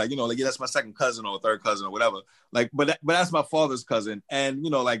 I'm gonna be like, you know, like, yeah, that's my second cousin or third cousin or whatever. Like, but that's my father's cousin. And,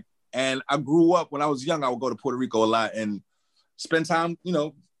 you know, like, and I grew up when I was young, I would go to Puerto Rico a lot and spend time, you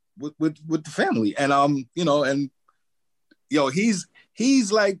know, with the family. And you know, and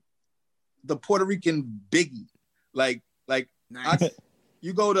he's like the Puerto Rican Biggie. Like nice.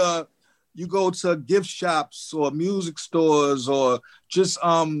 You go to gift shops or music stores or just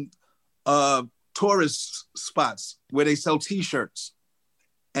tourist spots where they sell T-shirts,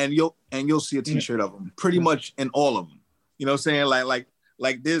 and you'll see a T-shirt of them pretty much in all of them. You know what I'm saying?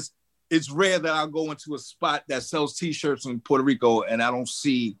 Like this. It's rare that I'll go into a spot that sells T-shirts in Puerto Rico and I don't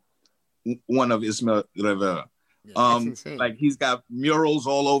see one of Ismael Rivera. Like he's got murals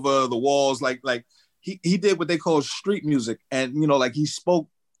all over the walls. Like he did what they call street music, and you know, like he spoke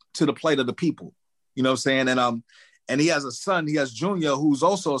to the plight of the people. You know what I'm saying? And he has a son. He has Junior, who's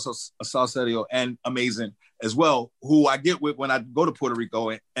also a salsero and amazing as well, who I get with when I go to Puerto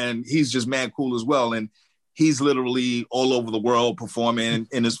Rico, and he's just mad cool as well. And he's literally all over the world performing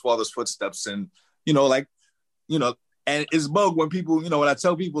in his father's footsteps. And, you know, like, you know, and it's bug when people, you know, when I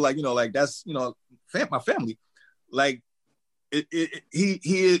tell people like, you know, like that's, you know, my family, like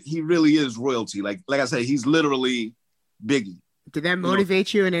he really is royalty. Like I said, he's literally Biggie. Did that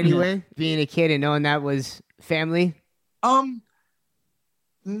motivate you in any way, being a kid and knowing that was family?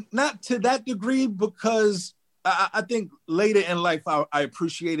 Not to that degree, because I think later in life I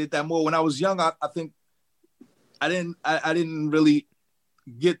appreciated that more. When I was young, I think I didn't really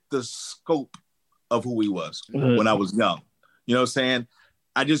get the scope of who he was when I was young. You know what I'm saying?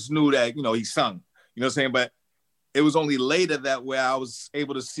 I just knew that, you know, he sung. You know what I'm saying? But it was only later that where I was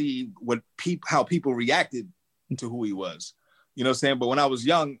able to see how people reacted to who he was. You know what I'm saying? But when I was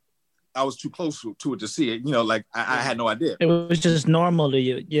young, I was too close to it to see it. You know, like I had no idea. It was just normal to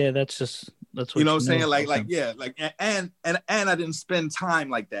you. Yeah, that's what you know what I'm saying? Like yeah, like and I didn't spend time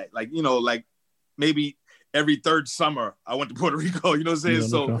like that. Like, you know, like maybe every third summer I went to Puerto Rico. You know what I'm saying?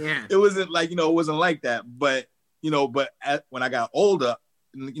 So it wasn't like, you know, it wasn't like that. But you know, when I got older,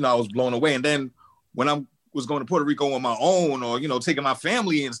 you know, I was blown away. And then when I was going to Puerto Rico on my own, or you know, taking my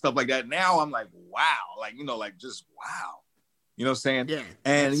family and stuff like that, now I'm like, wow, like, you know, like just wow. You know what I'm saying? Yeah.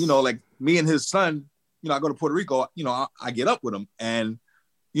 And, you know, like me and his son, you know, I go to Puerto Rico, you know, I get up with him, and,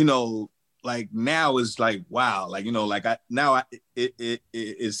 you know, like now is like, wow. Like, you know, like it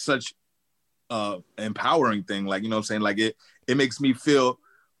is such empowering thing. Like, you know what I'm saying? Like it makes me feel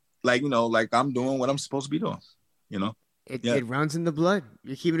like, you know, like I'm doing what I'm supposed to be doing, you know? It runs in the blood.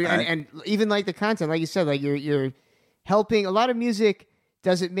 You're keeping it, and even like the content, like you said, like you're helping. A lot of music,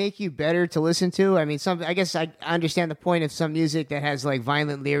 does it make you better to listen to? I mean, I guess I understand the point of some music that has like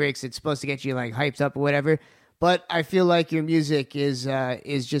violent lyrics. It's supposed to get you like hyped up or whatever. But I feel like your music is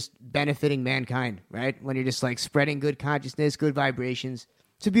just benefiting mankind, right? When you're just like spreading good consciousness, good vibrations.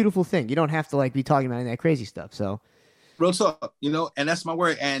 It's a beautiful thing. You don't have to like be talking about any of that crazy stuff. So, real talk, and that's my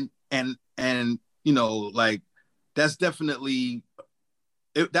word. And like that's definitely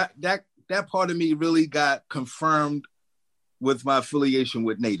that part of me really got confirmed with my affiliation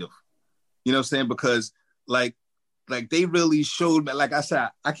with Native. You know what I'm saying? Because like they really showed me. Like I said,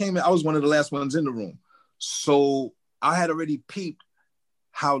 I came in. I was one of the last ones in the room, so I had already peeped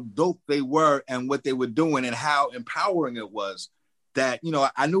how dope they were and what they were doing and how empowering it was. That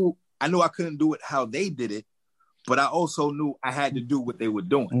I knew I couldn't do it how they did it, but I also knew I had to do what they were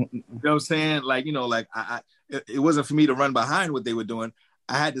doing. You know what I'm saying? Like it wasn't for me to run behind what they were doing.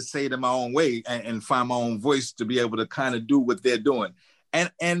 I had to say it in my own way and find my own voice to be able to kind of do what they're doing.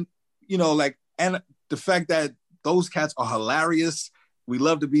 And the fact that those cats are hilarious. We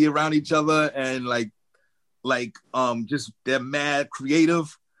love to be around each other and just they're mad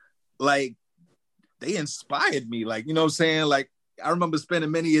creative. Like they inspired me. Like, you know what I'm saying? Like I remember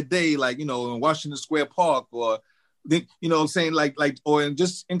spending many a day, like, in Washington Square Park or, you know what I'm saying? Or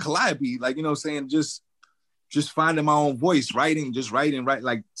just in Calliope, like, you know what I'm saying? Just finding my own voice, writing.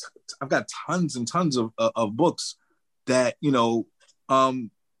 Like I've got tons and tons of books that,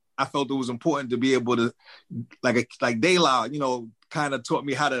 I felt it was important to be able to, like De La, kind of taught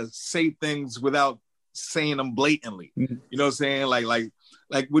me how to say things without saying them blatantly. Mm-hmm. You know what I'm saying? Like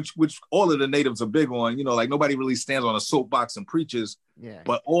which all of the natives are big on, like nobody really stands on a soapbox and preaches,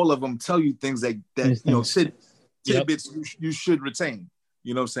 but all of them tell you things that tidbits you should retain.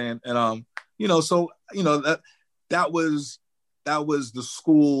 You know what I'm saying? And so that was the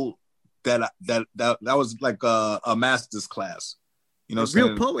school that was like a master's class. You know,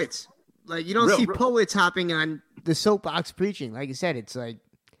 real poets. Like you don't see poets hopping on the soapbox preaching. Like you said, it's like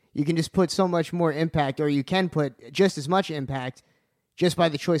you can just put so much more impact, or you can put just as much impact just by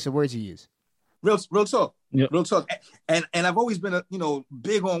the choice of words you use. Real talk. Yep. Real talk. And I've always been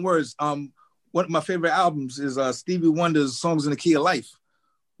big on words. One of my favorite albums is Stevie Wonder's Songs in the Key of Life,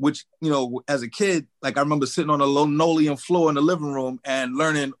 which, as a kid, like I remember sitting on a linoleum floor in the living room and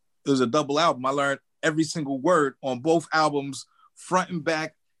learning. It was a double album. I learned every single word on both albums, front and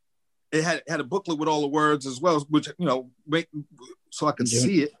back. It had a booklet with all the words as well, which, so I could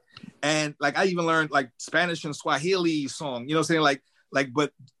see it. And like I even learned like Spanish and Swahili song, you know what I'm saying?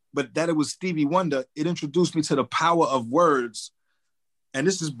 But that it was Stevie Wonder, it introduced me to the power of words. And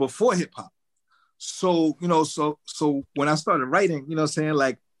this is before hip hop. So, so when I started writing, you know what I'm saying?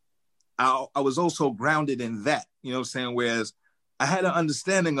 Like I was also grounded in that, you know what I'm saying? Whereas I had an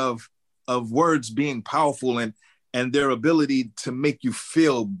understanding of words being powerful and their ability to make you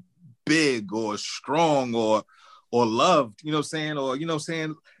feel big or strong or loved, you know what I'm saying? Or, you know what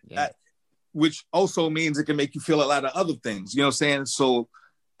I'm saying? Which also means it can make you feel a lot of other things, you know what I'm saying? So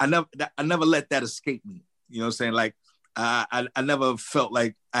I never let that escape me, you know what I'm saying? Like I never felt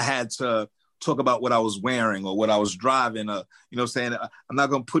like I had to talk about what I was wearing or what I was driving, or, you know what I'm saying? I'm not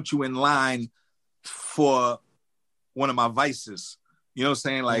going to put you in line for one of my vices, you know what I'm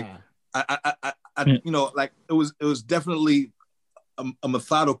saying? Like I like it was definitely a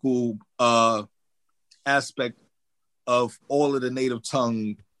methodical aspect of all of the native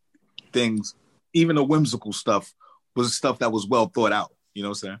tongue things. Even the whimsical stuff was stuff that was well thought out, you know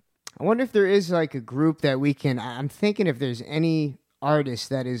what I'm saying? I wonder if there is like a group that I'm thinking if there's any artist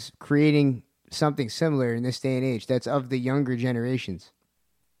that is creating something similar in this day and age that's of the younger generations.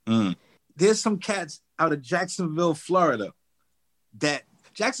 There's some cats out of Jacksonville, Florida.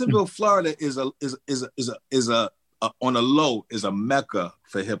 Florida is on a low, is a mecca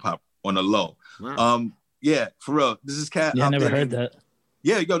for hip hop on a low. Wow. Yeah, for real. This is cat. Yeah, I never heard that.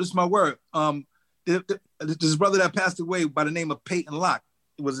 Yeah, yo, this is my word. This brother that passed away by the name of Peyton Locke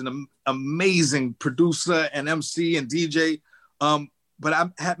was an amazing producer and MC and DJ. But I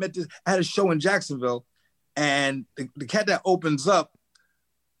had a show in Jacksonville, and the cat that opens up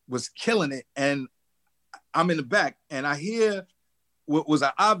was killing it. And I'm in the back, and I hear what was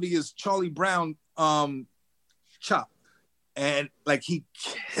an obvious Charlie Brown chop, and like he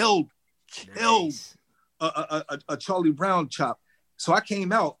killed nice. a Charlie Brown chop. So I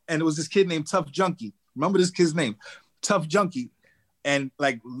came out, and it was this kid named Tough Junkie. Remember this kid's name, Tough Junkie, and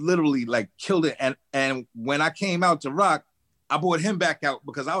like literally like killed it. And when I came out to rock, I brought him back out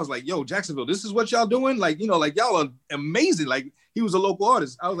because I was like, yo, Jacksonville, this is what y'all doing? Like, like y'all are amazing. Like he was a local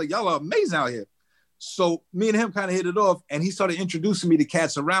artist. I was like, y'all are amazing out here. So me and him kind of hit it off, and he started introducing me to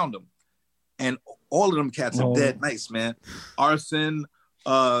cats around him, and all of them cats are dead nice, man. Arson,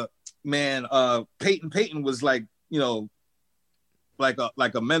 Peyton was like, you know, like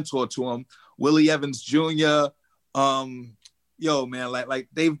a mentor to him. Willie Evans Jr. Yo, man, like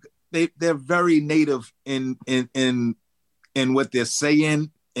they're very native in what they're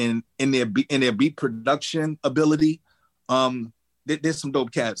saying and in their beat production ability. There's some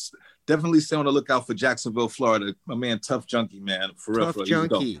dope cats. Definitely stay on the lookout for Jacksonville, Florida. My man, Tough Junkie, man, for real. Tough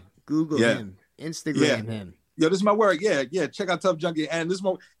Junkie. Google him, Instagram him. Yo, this is my word. Yeah. Check out Tough Junkie, and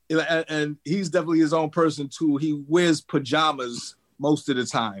and he's definitely his own person too. He wears pajamas most of the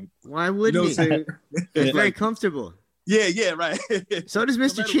time. Why wouldn't he? It's very comfortable. Yeah, right. So does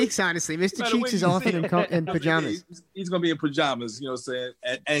Mr. Cheeks, honestly. Mr. Cheeks is often in pajamas. He's gonna be in pajamas, you know what I'm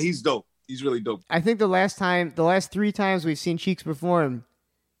saying? And he's dope. He's really dope. I think the last 3 times we've seen Cheeks perform,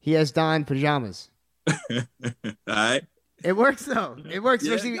 he has donned pajamas. All right. It works though. It works,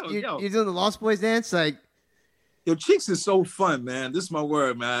 especially you're doing the Lost Boys dance. Like, yo, Cheeks is so fun, man. This is my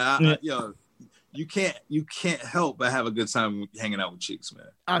word, man. You can't help but have a good time hanging out with Cheeks, man.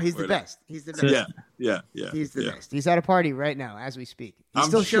 Oh, he's the best. He's the best. Yeah. He's the best. He's at a party right now as we speak. He I'm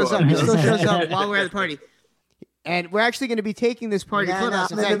still sure. shows up. He still shows up while we're at the party. And we're actually going to be taking this party. I'm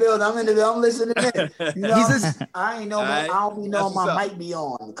in the building. I'm listening in. You know, I ain't know. I don't be knowing my mic be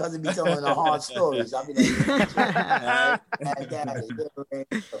on because it be telling the hard stories. I be like,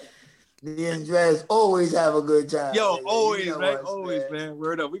 me and Drez always have a good time. Yo, always, you know, right? Always, man.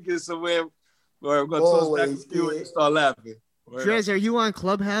 Word up. We get somewhere where we're going to toss back to you and start laughing. Drez, are you on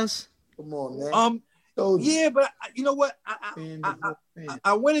Clubhouse? Come on, man. Yeah, but you know what?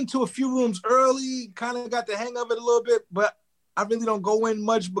 I went into a few rooms early, kind of got the hang of it a little bit, but I really don't go in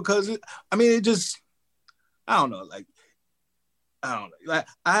much because I don't know. Like, I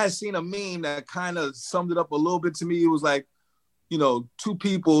had seen a meme that kind of summed it up a little bit to me. It was like, you know, two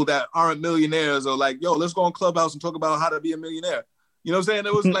people that aren't millionaires are like, yo, let's go on Clubhouse and talk about how to be a millionaire. You know what I'm saying?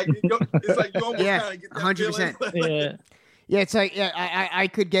 It was like, it's like you almost kind of get that 100%. feeling. Yeah, it's like, I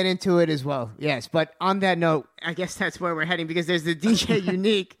could get into it as well. Yes, but on that note, I guess that's where we're heading because there's the DJ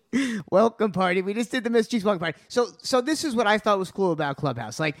Unique welcome party. We just did the Miss Cheeks welcome party. So this is what I thought was cool about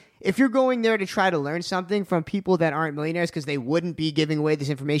Clubhouse. Like, if you're going there to try to learn something from people that aren't millionaires because they wouldn't be giving away this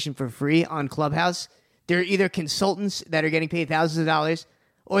information for free on Clubhouse, they're either consultants that are getting paid thousands of dollars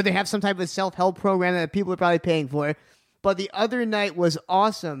or they have some type of self-help program that people are probably paying for. But the other night was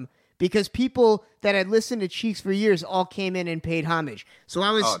awesome because people that had listened to Cheeks for years all came in and paid homage. So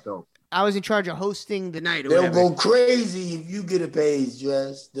I was in charge of hosting the night. They'll go crazy if you get a page,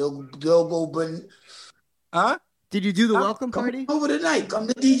 Jess. They'll go. Huh? Did you do the welcome party? Come over tonight. Come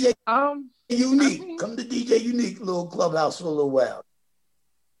to DJ Unique. Come to DJ Unique, little clubhouse for a little while.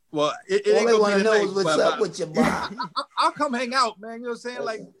 Well, it all ain't they want to know night, is what's up with your body. I'll come hang out, man. You know what I'm saying?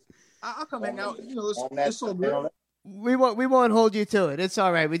 Like, I'll come hang out. You know, it's so good. We won't hold you to it. It's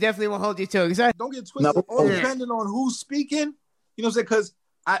all right. We definitely won't hold you to it. Don't get twisted. All depending on who's speaking. You know what I'm saying? Because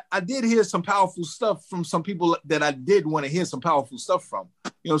I did hear some powerful stuff from some people that I did want to hear some powerful stuff from.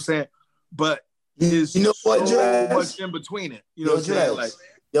 You know what I'm saying? But there's so much in between it. You know what I'm saying? Like,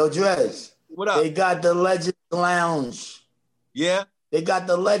 yo, Drez. What up? They got the Legends Lounge. Yeah? They got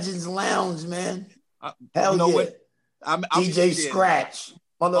the Legends Lounge, man. Hell, you know yeah. what? DJ Scratch.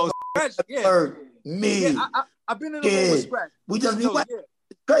 Scratch, yeah. Me. Yeah, I've been in the room with Scratch. We just be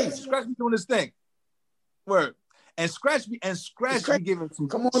crazy. Scratch be doing this thing. Word. And Scratch be giving some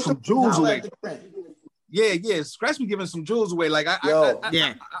jewels away. Yeah. Scratch be giving some jewels away. Like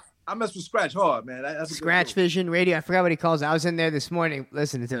I mess with Scratch hard, man. That's Scratch Vision Radio. I forgot what he calls it. I was in there this morning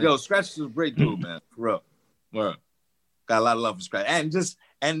listening to it. Yo, Scratch is a great dude, man. For real. Word. Got a lot of love for Scratch.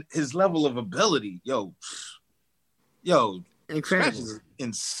 And his level of ability, yo, incredible. Scratch is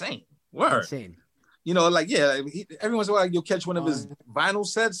insane. Word. Insane. You know, like, every once in a while you'll catch one of his vinyl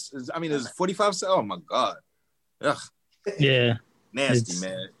sets. His 45 set. Oh my God. Ugh. Yeah. Nasty,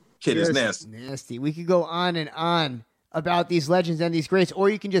 man. Kid is nasty. Nasty. We could go on and on about these legends and these greats,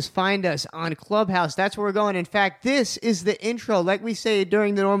 or you can just find us on Clubhouse. That's where we're going. In fact, this is the intro. Like we say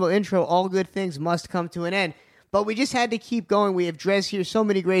during the normal intro, all good things must come to an end. But we just had to keep going. We have Drez here. So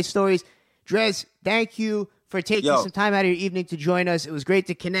many great stories. Drez, thank you for taking some time out of your evening to join us. It was great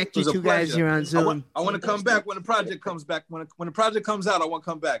to connect you two guys here on Zoom. I want to come back when the project comes back. When the project comes out, I want to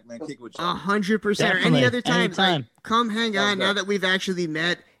come back, man. Kick with you. 100%. Or any other time. Like, come hang on now that we've actually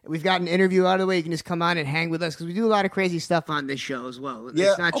met. We've got an interview out of the way. You can just come on and hang with us because we do a lot of crazy stuff on this show as well.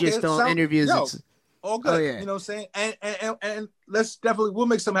 Yeah, it's not just all interviews. It's all good. You know what I'm saying? And we'll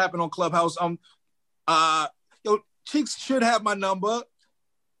make something happen on Clubhouse. Cheeks should have my number.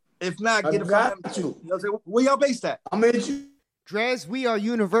 If not, I get it got from them. you. You know what I'm saying? Where y'all based at? I'm at you. Drez, we are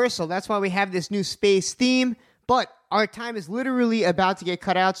universal. That's why we have this new space theme. But our time is literally about to get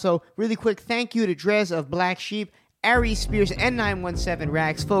cut out. So really quick, thank you to Drez of Black Sheep, Ari Spears, and 917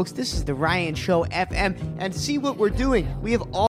 Rags. Folks, this is the Ryan Show FM. And see what we're doing. We have all